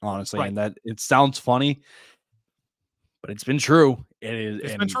Goedert, honestly. Right. And that it sounds funny, but it's been true.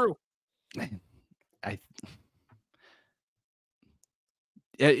 It's been true.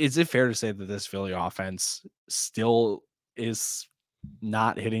 Is it fair to say that this Philly offense still is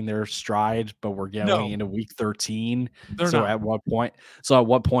not hitting their stride, but we're going into week 13? At what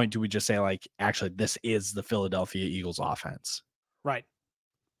point do we just say, like, actually, this is the Philadelphia Eagles offense? Right.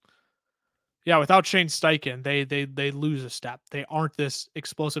 Yeah, without Shane Steichen, they lose a step. They aren't this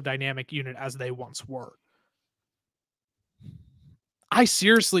explosive dynamic unit as they once were. I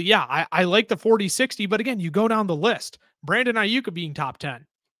seriously, I like the 40-60, but again, you go down the list. Brandon Ayuk being top 10.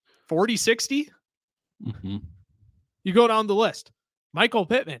 40-60? Mm-hmm. You go down the list. Michael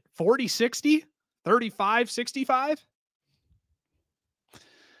Pittman, 40-60? 35-65?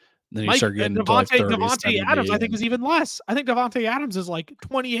 Then you start getting Devontae Adams, I think, is even less. I think Devontae Adams is like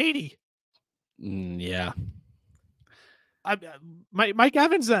 20-80. Yeah. Mike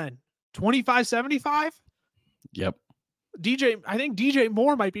Evans then, 25-75? Yep. I think DJ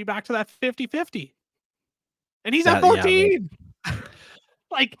Moore might be back to that 50-50. And he's at 14. Yeah,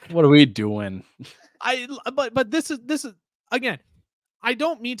 like, what are we doing? But this is again, I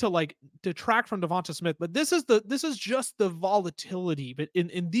don't mean to like detract from Devonta Smith, but this is just the volatility, but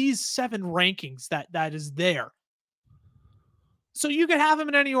in these 7 rankings that is there. So you can have him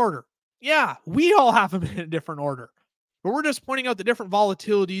in any order. Yeah, we all have him in a different order. But we're just pointing out the different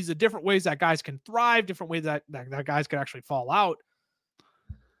volatilities, the different ways that guys can thrive, different ways that guys can actually fall out.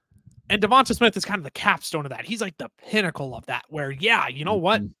 And Devonta Smith is kind of the capstone of that. He's like the pinnacle of that, where, yeah, you know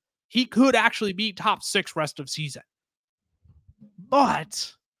what? He could actually be top 6 rest of season.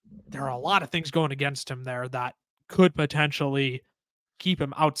 But there are a lot of things going against him there that could potentially keep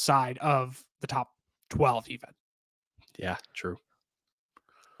him outside of the top 12 even. Yeah, true.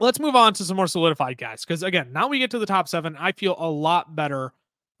 Let's move on to some more solidified guys, because again, now we get to the top 7. I feel a lot better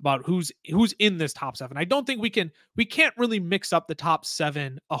about who's in this top 7. I don't think we can't really mix up the top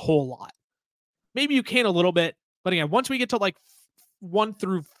 7 a whole lot. Maybe you can a little bit, but again, once we get to like 1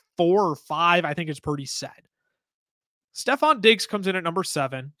 through 4 or 5, I think it's pretty set. Stephon Diggs comes in at number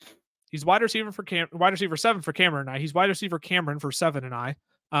 7. He's wide receiver 7 for Cameron and I. He's wide receiver Cameron for 7 and I.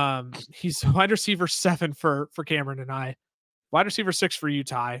 He's wide receiver 7 for Cameron and I. Wide receiver 6 for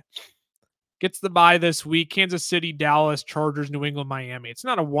Utah. Gets the bye this week. Kansas City, Dallas, Chargers, New England, Miami. It's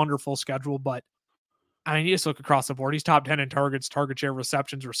not a wonderful schedule, but I mean, you just look across the board. He's top 10 in targets, target share,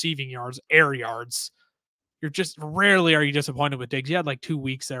 receptions, receiving yards, air yards. you're just rarely are you disappointed with Diggs. You had like 2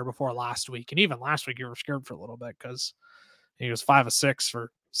 weeks there before last week, and even last week you were scared for a little bit because he was 5 of 6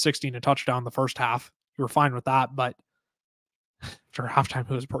 for 16 a touchdown the first half. You were fine with that, but after halftime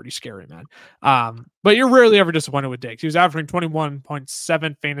it was pretty scary, man. But you're rarely ever disappointed with Diggs. He was averaging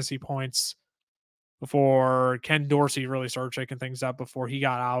 21.7 fantasy points before Ken Dorsey really started shaking things up, before he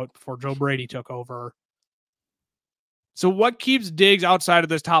got out, before Joe Brady took over. So what keeps Diggs outside of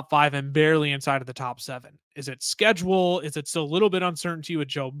this top 5 and barely inside of the top 7? Is it schedule? Is it still a little bit uncertainty with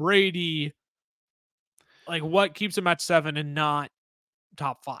Joe Brady? Like, what keeps him at 7 and not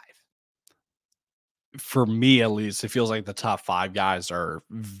top 5? For me, at least, it feels like the top 5 guys are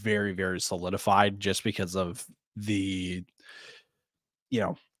very, very solidified just because of the,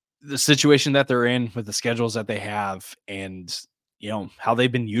 the situation that they're in with the schedules that they have and, how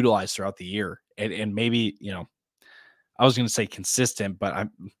they've been utilized throughout the year. And maybe, I was going to say consistent, but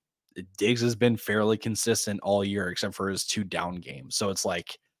Diggs has been fairly consistent all year, except for his 2 down games. So it's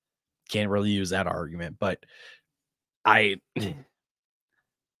like, can't really use that argument, but I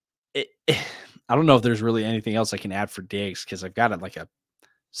don't know if there's really anything else I can add for Diggs because I've got it like a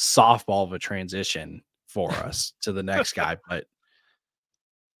softball of a transition for us to the next guy. But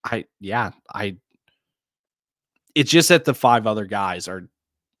it's just that the 5 other guys are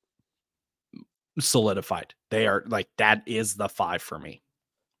solidified. They are like, that is the 5 for me.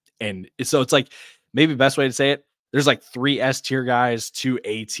 And so it's like, maybe the best way to say it, there's like 3 S tier guys, 2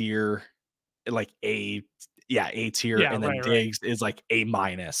 A tier, like A tier, and then Diggs is like A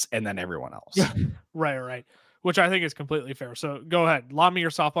minus, and then everyone else. Yeah, right. Which I think is completely fair. So go ahead, lob me your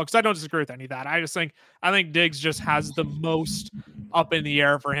softball because I don't disagree with any of that. I think Diggs just has the most up in the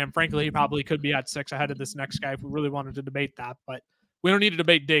air for him. Frankly, he probably could be at 6 ahead of this next guy if we really wanted to debate that. But we don't need to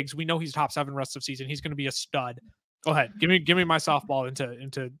debate Diggs. We know he's top 7 rest of season. He's going to be a stud. Go ahead, give me my softball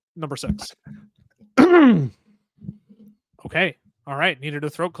into number 6. Okay, all right. Needed a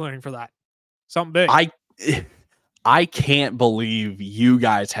throat clearing for that. Something big. I can't believe you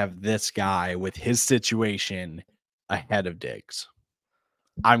guys have this guy with his situation ahead of Diggs.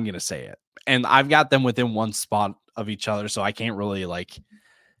 I'm going to say it. And I've got them within 1 spot of each other, so I can't really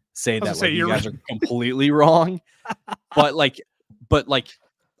say that you guys are completely wrong. But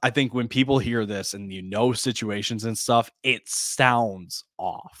I think when people hear this and situations and stuff, it sounds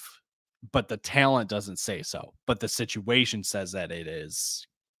off. But the talent doesn't say so. But the situation says that it is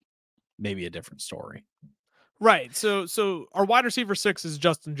maybe a different story. Right. So our wide receiver 6 is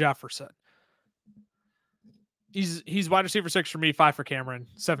Justin Jefferson. He's wide receiver 6 for me, 5 for Cameron,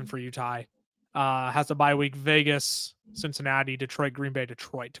 7 for you, Ty. Has a bye week: Vegas, Cincinnati, Detroit, Green Bay,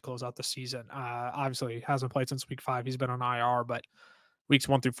 Detroit to close out the season. Obviously hasn't played since week 5. He's been on IR, but weeks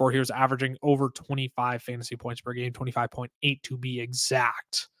 1 through 4, he was averaging over 25 fantasy points per game, 25.8 to be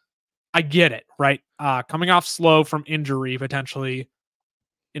exact. I get it, right? Coming off slow from injury potentially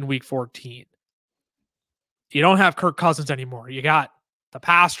in week 14. You don't have Kirk Cousins anymore. You got the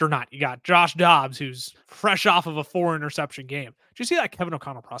past or not. You got Josh Dobbs, who's fresh off of a 4 interception game. Did you see that Kevin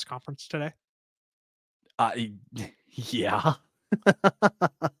O'Connell press conference today? Yeah.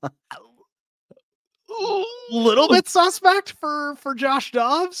 Little bit suspect for Josh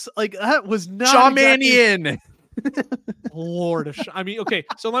Dobbs. Like, that was not Sean Mannion. Lord of okay,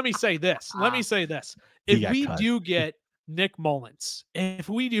 so let me say this. If we do get Nick Mullins, if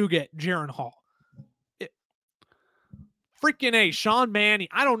we do get Jaron Hall, freaking Sean Mannion,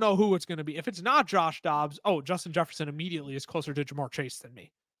 I don't know who it's going to be. If it's not Josh Dobbs, Justin Jefferson immediately is closer to Jamar Chase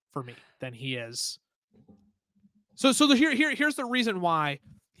than he is. So here's the reason why.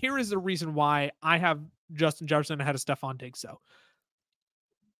 Here is the reason why I have Justin Jefferson ahead of Stephon Diggs, though.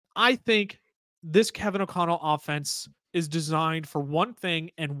 I think this Kevin O'Connell offense is designed for one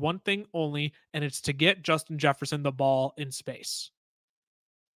thing and one thing only, and it's to get Justin Jefferson the ball in space.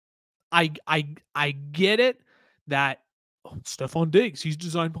 I get it that Stephon Diggs, he's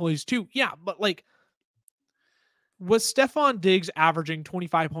designed plays too. Yeah, but was Stephon Diggs averaging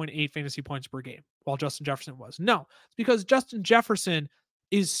 25.8 fantasy points per game while Justin Jefferson was? No, it's because Justin Jefferson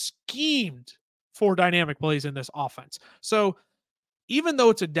is schemed for dynamic plays in this offense. So even though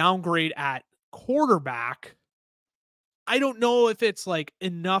it's a downgrade at quarterback, I don't know if it's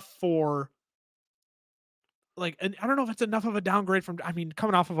enough for I don't know if it's enough of a downgrade from,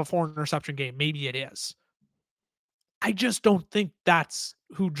 coming off of a 4 interception game. Maybe it is. I just don't think that's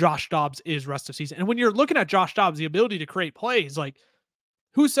who Josh Dobbs is rest of season. And when you're looking at Josh Dobbs, the ability to create plays,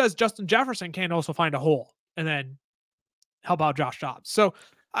 who says Justin Jefferson can't also find a hole and then help out Josh Dobbs? So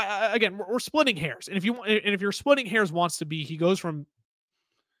again, we're splitting hairs. And if you're splitting hairs wants to be, he goes from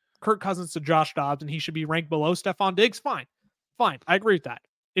Kirk Cousins to Josh Dobbs and he should be ranked below Stephon Diggs. Fine. I agree with that.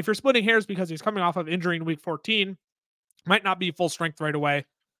 if you're splitting hairs because he's coming off of injury in week 14, might not be full strength right away,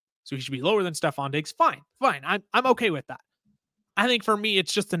 so he should be lower than Stefon Diggs. Fine. I'm okay with that. I think for me,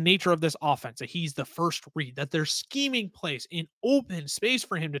 it's just the nature of this offense that he's the first read, that there's scheming plays in open space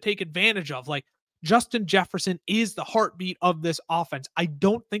for him to take advantage of. Like, Justin Jefferson is the heartbeat of this offense. I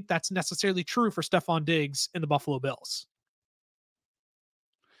don't think that's necessarily true for Stefon Diggs and the Buffalo Bills.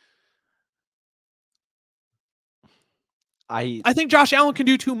 I think Josh Allen can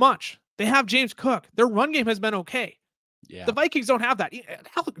do too much. They have James Cook. Their run game has been okay. Yeah. The Vikings don't have that.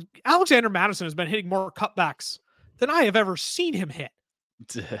 Alexander Mattison has been hitting more cutbacks than I have ever seen him hit.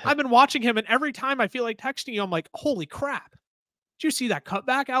 I've been watching him, and every time I feel like texting you, I'm like, holy crap. Did you see that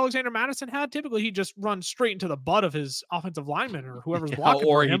cutback Alexander Mattison had? Typically, he just runs straight into the butt of his offensive lineman or whoever's blocking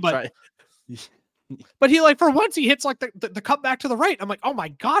for him. But he, like, for once, he hits like the cutback to the right. I'm like, oh my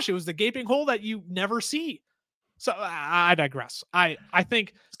gosh, it was the gaping hole that you never see. So I digress. I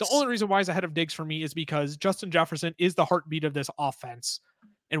think the only reason why he's ahead of Diggs for me is because Justin Jefferson is the heartbeat of this offense.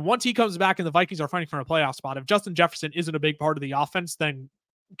 And once he comes back and the Vikings are fighting for a playoff spot, if Justin Jefferson isn't a big part of the offense, then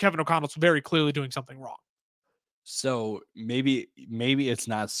Kevin O'Connell's very clearly doing something wrong. So maybe it's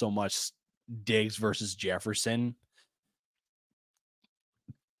not so much Diggs versus Jefferson,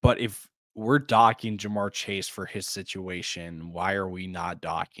 but if we're docking Ja'Marr Chase for his situation, why are we not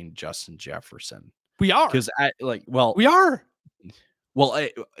docking Justin Jefferson? We are. Because we are. Well,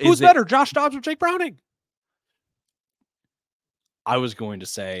 who's better, Josh Dobbs or Jake Browning? I was going to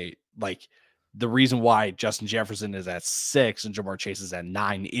say, like, the reason why Justin Jefferson is at 6 and Ja'Marr Chase is at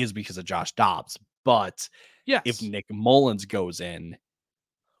 9 is because of Josh Dobbs. But yes, if Nick Mullins goes in,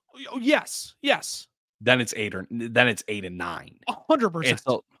 yes, then it's 8 and 9. 100%.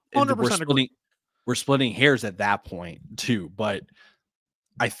 So 100% we're splitting hairs at that point too. But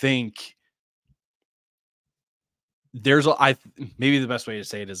I think maybe the best way to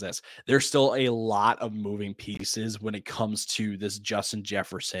say it is this: there's still a lot of moving pieces when it comes to this Justin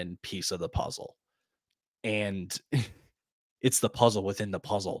Jefferson piece of the puzzle, and it's the puzzle within the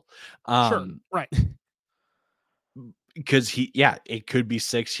puzzle. Sure, right. Because it could be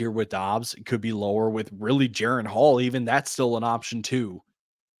 6 here with Dobbs. It could be lower with really Jaren Hall. Even that's still an option too,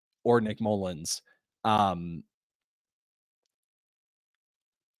 or Nick Mullins.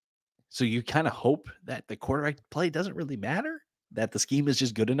 So you kind of hope that the quarterback play doesn't really matter, that the scheme is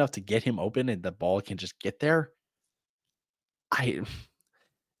just good enough to get him open and the ball can just get there. It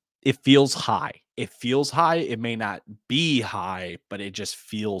feels high. It feels high. It may not be high, but it just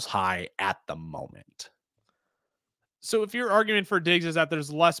feels high at the moment. So if your argument for Diggs is that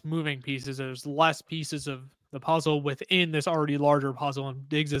there's less moving pieces, there's less pieces of the puzzle within this already larger puzzle, and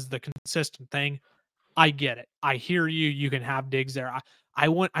Diggs is the consistent thing, I get it. I hear you. You can have Diggs there. I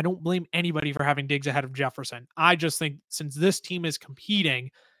don't blame anybody for having Diggs ahead of Jefferson. I just think since this team is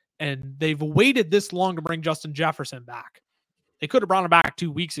competing and they've waited this long to bring Justin Jefferson back, they could have brought him back 2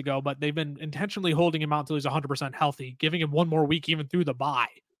 weeks ago, but they've been intentionally holding him out until he's 100% healthy, giving him one more week even through the bye.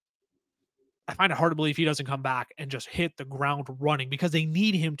 I find it hard to believe he doesn't come back and just hit the ground running because they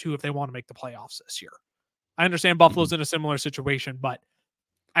need him to if they want to make the playoffs this year. I understand Buffalo's in a similar situation, but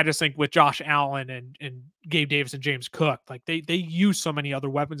I just think with Josh Allen and Gabe Davis and James Cook, like they use so many other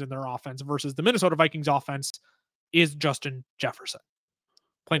weapons in their offense versus the Minnesota Vikings offense is Justin Jefferson.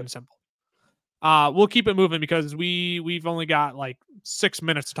 Plain and simple. We'll keep it moving because we've only got like 6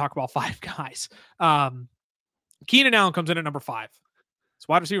 minutes to talk about 5 guys. Keenan Allen comes in at number 5. It's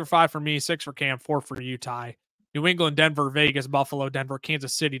wide receiver 5 for me, 6 for Cam, 4 for you, Ty. New England, Denver, Vegas, Buffalo, Denver,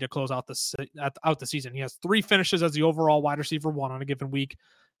 Kansas City to close out the season. He has 3 finishes as the overall wide receiver 1 on a given week.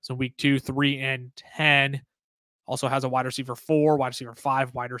 So week 2, 3, and 10. Also has a wide receiver 4, wide receiver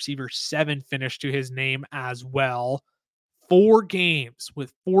 5, wide receiver 7 finish to his name as well. 4 games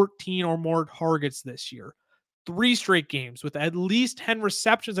with 14 or more targets this year. 3 straight games with at least 10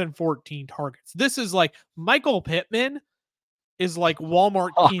 receptions and 14 targets. This is like Michael Pittman is like Walmart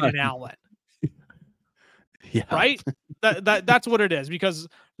Keenan Allen. Yeah. Right? That's what it is, because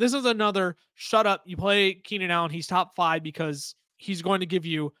this is another shut up. You play Keenan Allen, he's top 5 because he's going to give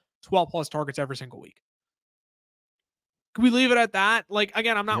you 12 plus targets every single week. Can we leave it at that? Like,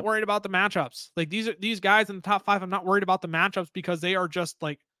 again, I'm not worried about the matchups. Like these guys in the top 5, I'm not worried about the matchups because they are just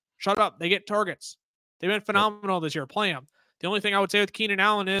like, shut up. They get targets. They've been phenomenal this year. Play them. The only thing I would say with Keenan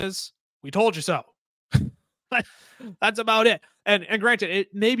Allen is we told you so. That's about it. And granted,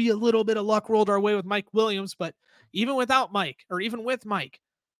 it may be a little bit of luck rolled our way with Mike Williams, but even without Mike, or even with Mike,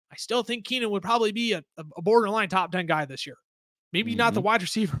 I still think Keenan would probably be a borderline top 10 guy this year. Maybe not the wide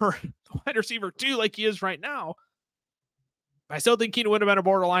receiver 2 like he is right now. I still think Keenan would have been a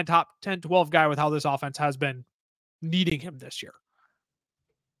borderline top 10, 12 guy with how this offense has been needing him this year.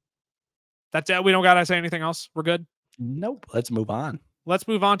 That's it. We don't got to say anything else. We're good. Nope. Let's move on. Let's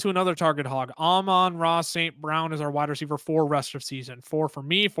move on to another target hog. Amon-Ra St. Brown is our wide receiver 4 rest of season. 4 for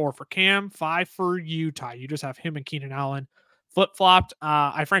me, 4 for Cam, 5 for you, Ty. You just have him and Keenan Allen flip-flopped.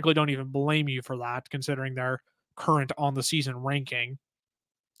 I frankly don't even blame you for that, considering their current on the season ranking.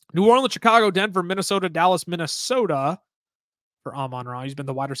 New Orleans, Chicago, Denver, Minnesota, Dallas, Minnesota for Amon-Ra. He's been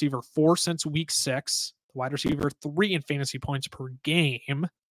the wide receiver 4 since week 6. The wide receiver 3 in fantasy points per game.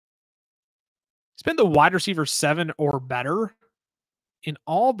 He's been the wide receiver 7 or better in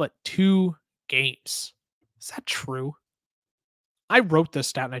all but 2 games. Is that true? I wrote this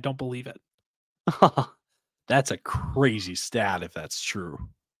stat and I don't believe it. That's a crazy stat if that's true.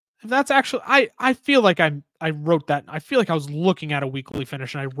 If that's actually, I feel like I wrote that. I feel like I was looking at a weekly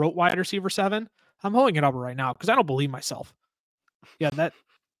finish and I wrote wide receiver 7. I'm holding it up right now because I don't believe myself. Yeah,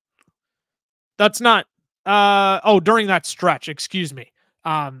 that's not. During that stretch, excuse me.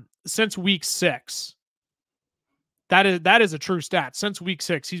 Since week 6. That is a true stat. Since week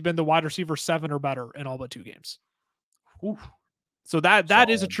 6, he's been the wide receiver 7 or better in all but 2 games. Ooh. So that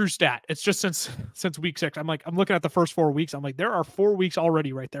is a true stat. It's just since week 6. I'm looking at the first 4 weeks. I'm like, there are 4 weeks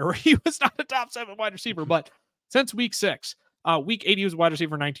already right there where he was not a top 7 wide receiver. But since week 6, week 8 he was wide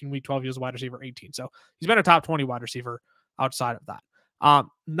receiver 19. Week 12 he was wide receiver 18. So he's been a top 20 wide receiver outside of that.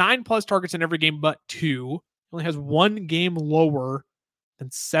 9+ targets in every game but 2. He only has 1 game lower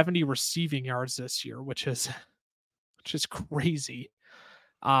than 70 receiving yards this year, which is crazy.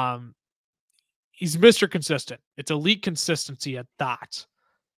 He's Mr. Consistent. It's elite consistency at that.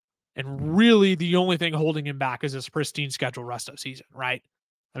 And really the only thing holding him back is his pristine schedule rest of season, right?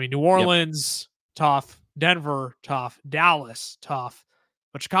 I mean, New Orleans, tough. Denver, tough. Dallas, tough.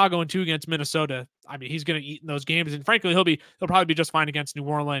 But Chicago in 2 against Minnesota, I mean, he's going to eat in those games. And frankly, he'll probably be just fine against New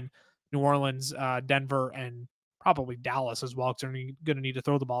Orleans, Denver, and probably Dallas as well, because they're going to need to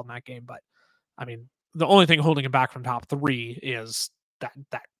throw the ball in that game. But I mean, the only thing holding him back from top 3 is that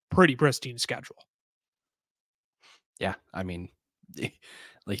pretty pristine schedule. Yeah, I mean,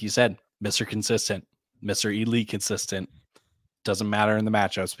 like you said, Mr. Consistent, Mr. Elite Consistent. Doesn't matter in the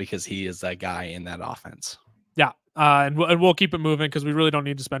matchups because he is that guy in that offense. Yeah, and we'll keep it moving because we really don't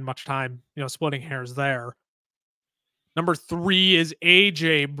need to spend much time, splitting hairs there. Number 3 is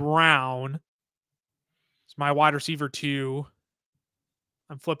AJ Brown. It's my wide receiver 2.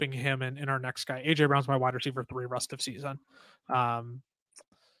 I'm flipping him in our next guy. AJ Brown's my wide receiver 3 rest of season.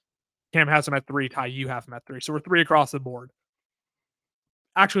 Cam has him at 3. Ty, you have him at 3. So we're 3 across the board.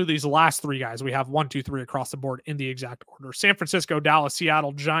 Actually, these last 3 guys, we have 1, 2, 3 across the board in the exact order. San Francisco, Dallas,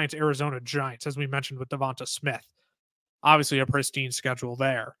 Seattle, Giants, Arizona, Giants, as we mentioned with Devonta Smith. Obviously a pristine schedule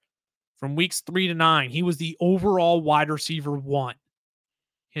there. From weeks 3 to 9, he was the overall wide receiver 1.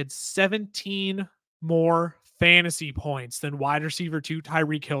 He had 17 more fantasy points than wide receiver 2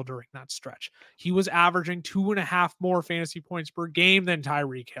 Tyreek Hill during that stretch. He was averaging 2.5 more fantasy points per game than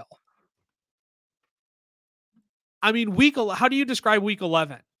Tyreek Hill. I mean, how do you describe week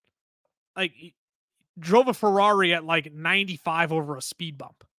 11? Like, drove a Ferrari at like 95 over a speed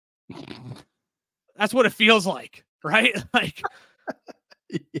bump. That's what it feels like, right? Like,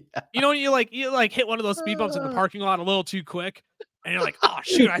 yeah. You hit one of those speed bumps in the parking lot a little too quick, and you're like, oh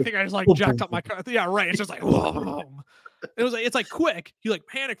shoot, I think I just jacked up my car. Yeah, right. It's just like, whoa. It's like quick. You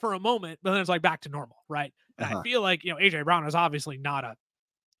panic for a moment, but then it's like back to normal, right? And I feel like AJ Brown is obviously not a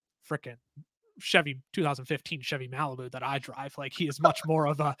freaking Chevy 2015 Chevy Malibu that I drive. Like he is much more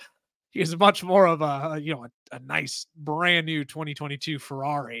of a a nice brand new 2022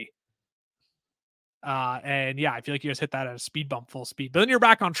 Ferrari. And yeah, I feel like you just hit that at a speed bump full speed, but then you're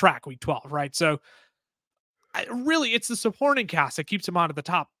back on track week 12, right? So it's the supporting cast that keeps him out of the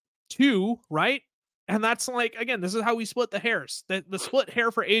top 2, right? And that's again, this is how we split the hairs. The split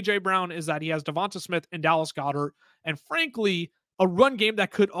hair for AJ Brown is that he has Devonta Smith and Dallas Goedert, and frankly, a run game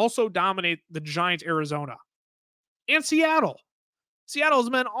that could also dominate the Giants, Arizona, and Seattle. Seattle has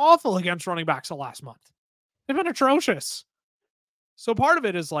been awful against running backs the last month. They've been atrocious. So part of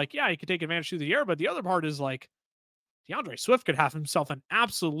it is he could take advantage through the air, but the other part is DeAndre Swift could have himself an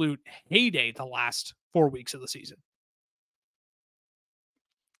absolute heyday the last 4 weeks of the season.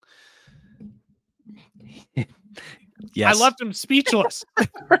 Yes. I left him speechless.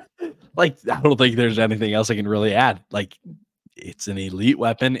 I don't think there's anything else I can really add. It's an elite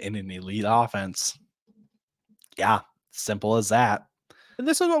weapon in an elite offense. Yeah, simple as that. And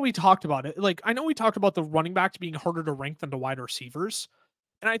this is what we talked about. I know we talked about the running backs being harder to rank than the wide receivers.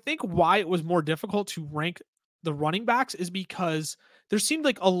 And I think why it was more difficult to rank the running backs is because there seemed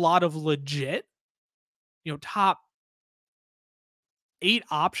like a lot of legit, top 8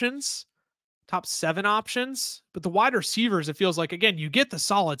 options, top 7 options. But the wide receivers, it feels like, again, you get the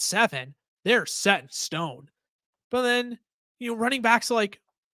solid 7, they're set in stone. But then, running backs like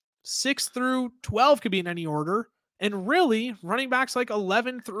 6 through 12 could be in any order. And really, running backs like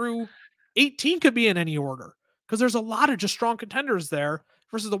 11 through 18 could be in any order because there's a lot of just strong contenders there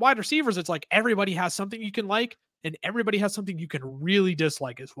versus the wide receivers. It's like everybody has something you can like and everybody has something you can really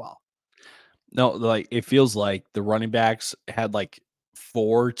dislike as well. No, like it feels like the running backs had like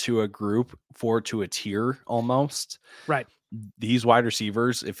 4 to a group, 4 to a tier almost. Right. These wide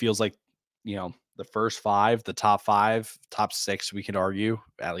receivers, it feels like, the first 5, the top 5, top 6, we could argue,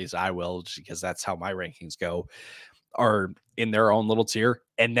 at least I will, just because that's how my rankings go, are in their own little tier.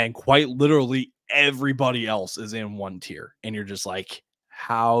 And then quite literally everybody else is in one tier. And you're just like,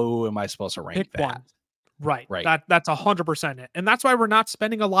 how am I supposed to rank Pick that? one. Right. Right. That's 100% it. And that's why we're not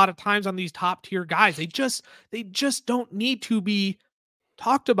spending a lot of times on these top tier guys. They just don't need to be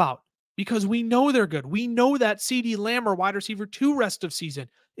talked about because we know they're good. We know that CeeDee Lamb, or wide receiver 2 rest of season,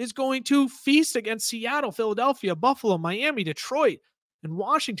 is going to feast against Seattle, Philadelphia, Buffalo, Miami, Detroit, and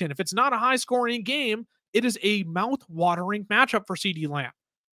Washington. If it's not a high scoring game, it is a mouth watering matchup for CeeDee Lamb.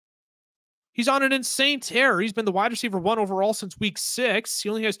 He's on an insane tear. He's been the wide receiver 1 overall since week 6. He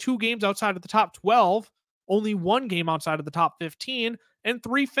only has 2 games outside of the top 12, only 1 game outside of the top 15, and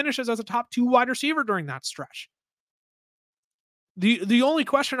 3 finishes as a top 2 wide receiver during that stretch. The only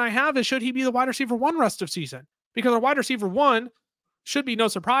question I have is, should he be the wide receiver 1 rest of season? Because our wide receiver 1 should be no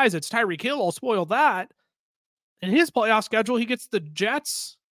surprise. It's Tyreek Hill. I'll spoil that. In his playoff schedule, he gets the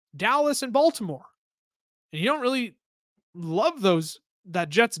Jets, Dallas, and Baltimore. And you don't really love that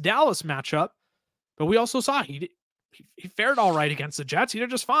Jets-Dallas matchup, but we also saw he fared all right against the Jets. He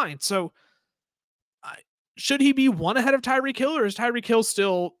did just fine. So should he be 1 ahead of Tyreek Hill, or is Tyreek Hill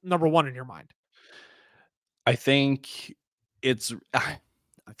still number 1 in your mind? I think I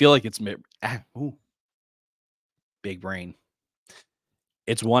feel like it's big brain.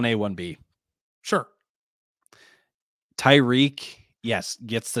 It's 1A, 1B. Sure. Tyreek, yes,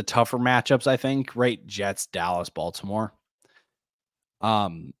 gets the tougher matchups, I think, right? Jets, Dallas, Baltimore.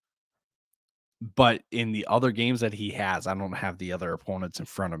 But in the other games that he has, I don't have the other opponents in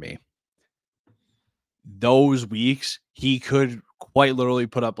front of me. Those weeks, he could quite literally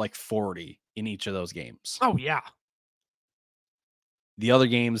put up like 40 in each of those games. Oh, yeah. The other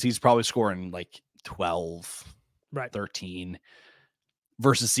games, he's probably scoring like 12, right, 13.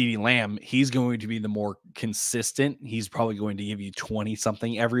 Versus CeeDee Lamb, he's going to be the more consistent. He's probably going to give you 20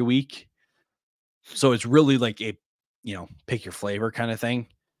 something every week. So it's really like a, pick your flavor kind of thing.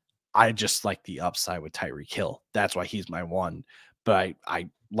 I just like the upside with Tyreek Hill. That's why he's my 1. But I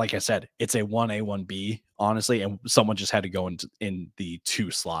like I said, it's a 1A, 1B, honestly. And someone just had to go in the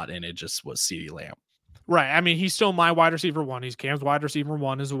 2 slot, and it just was CeeDee Lamb. Right. I mean, he's still my wide receiver 1. He's Cam's wide receiver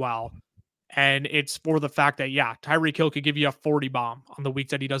 1 as well. And it's for the fact that, Tyreek Hill could give you a 40 bomb on the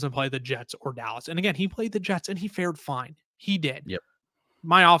weeks that he doesn't play the Jets or Dallas. And again, he played the Jets and he fared fine. He did. Yep.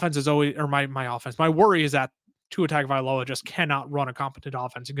 My offense is always, or my offense, my worry is that Tua Tagovailoa just cannot run a competent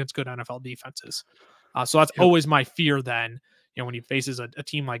offense against good NFL defenses. So that's always my fear then, when he faces a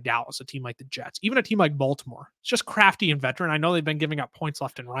team like Dallas, a team like the Jets, even a team like Baltimore. It's just crafty and veteran. I know they've been giving up points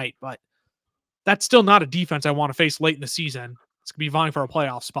left and right, but that's still not a defense I want to face late in the season. It's going to be vying for a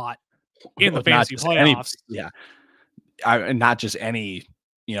playoff spot in the fantasy playoffs. And not just any,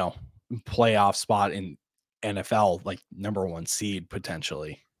 playoff spot in NFL, like number 1 seed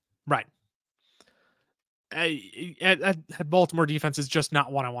potentially. Right. At Baltimore defense is just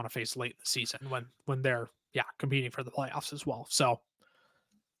not one I want to face late in the season when they're competing for the playoffs as well. So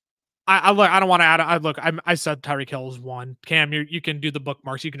I don't want to add. I said Tyreek Hill is 1. Cam, you can do the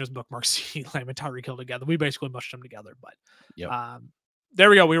bookmarks. You can just bookmark CeeDee Lamb and Tyreek Hill together. We basically mushed them together. But there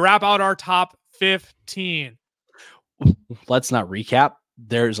we go. We wrap out our top 15. Let's not recap.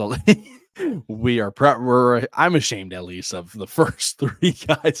 There's I'm ashamed at least of the first 3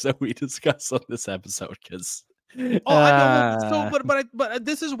 guys that we discussed on this episode because I know. But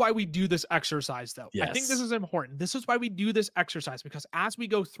this is why we do this exercise, though. Yes. I think this is important. This is why we do this exercise, because as we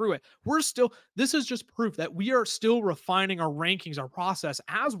go through it, this is just proof that we are still refining our rankings, our process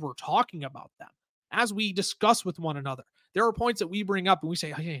as we're talking about them, as we discuss with one another. There are points that we bring up and we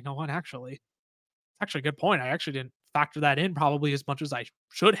say, oh, yeah, you know what? Actually, it's actually a good point. I actually didn't factor that in probably as much as I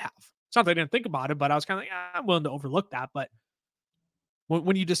should have. It's not that I didn't think about it, but I was kind of like, I'm willing to overlook that. But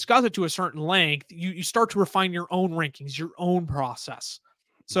when you discuss it to a certain length, you start to refine your own rankings, your own process.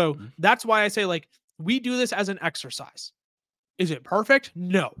 So that's why I say, like, we do this as an exercise. Is it perfect?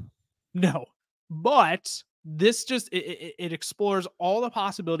 No. But this just, it explores all the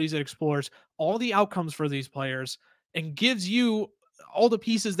possibilities. It explores all the outcomes for these players and gives you all the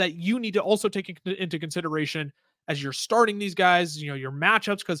pieces that you need to also take into consideration as you're starting these guys, your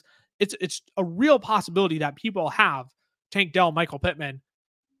matchups, because it's a real possibility that people have Tank Dell, Michael Pittman,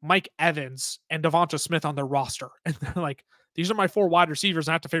 Mike Evans, and Devonta Smith on their roster. And they're like, these are my 4 wide receivers.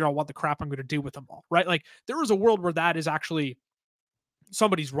 And I have to figure out what the crap I'm going to do with them all, right? Like there is a world where that is actually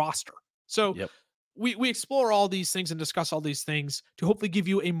somebody's roster. So we explore all these things and discuss all these things to hopefully give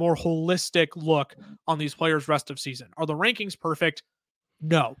you a more holistic look on these players' rest of season. Are the rankings perfect?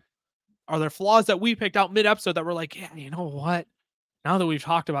 No. Are there flaws that we picked out mid-episode that we're like, yeah, you know what? Now that we've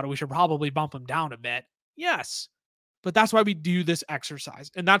talked about it, we should probably bump them down a bit. Yes. But that's why we do this exercise.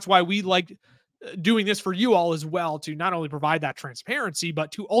 And that's why we like doing this for you all as well, to not only provide that transparency,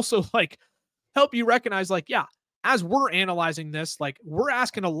 but to also like help you recognize, like, yeah, as we're analyzing this, like we're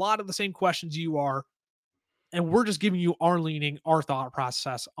asking a lot of the same questions you are, and we're just giving you our leaning, our thought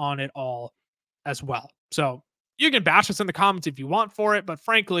process on it all as well. So you can bash us in the comments if you want for it, but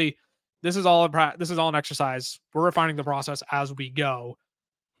frankly, this is all an exercise. We're refining the process as we go.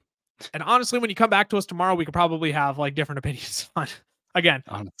 And honestly, when you come back to us tomorrow, we could probably have like different opinions on, again,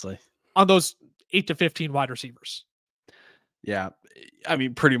 honestly, on those 8 to 15 wide receivers. Yeah. I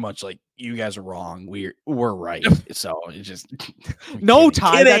mean, pretty much like you guys are wrong. We're right. So it's just no,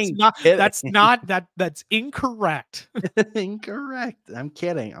 Ty, that's incorrect. Incorrect. I'm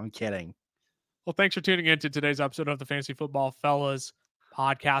kidding. Well, thanks for tuning in to today's episode of the Fantasy Football Fellas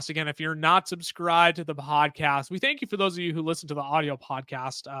podcast. Again, if you're not subscribed to the podcast, we thank you for those of you who listen to the audio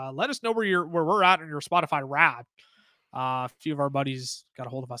podcast. Let us know where we're at in your Spotify Wrapped. A few of our buddies got a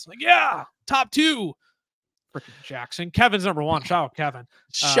hold of us like, yeah, top 2. Freaking Jackson. Kevin's number 1. Shout out Kevin.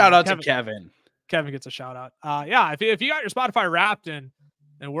 Shout out to Kevin. Kevin gets a shout out. Yeah, if you got your Spotify Wrapped and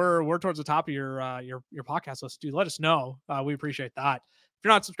we're towards the top of your podcast list, dude, let us know. We appreciate that. If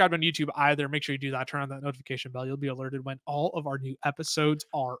you're not subscribed on YouTube either, make sure you do that. Turn on that notification bell. You'll be alerted when all of our new episodes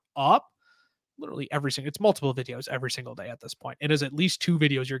are up. Literally it's multiple videos every single day at this point. It is at least 2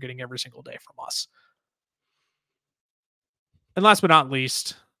 videos you're getting every single day from us. And last but not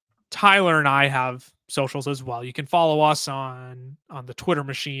least, Tyler and I have socials as well. You can follow us on the Twitter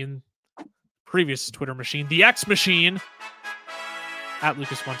machine, previous Twitter machine, the X machine, at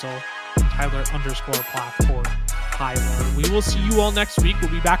Lucas Wenzel, Tyler_Plath for Tyler. We will see you all next week.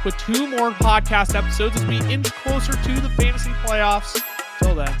 We'll be back with 2 more podcast episodes as we inch closer to the fantasy playoffs.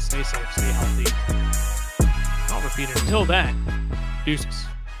 Till then, stay safe, stay healthy. I'll repeat it. Until then,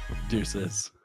 deuces.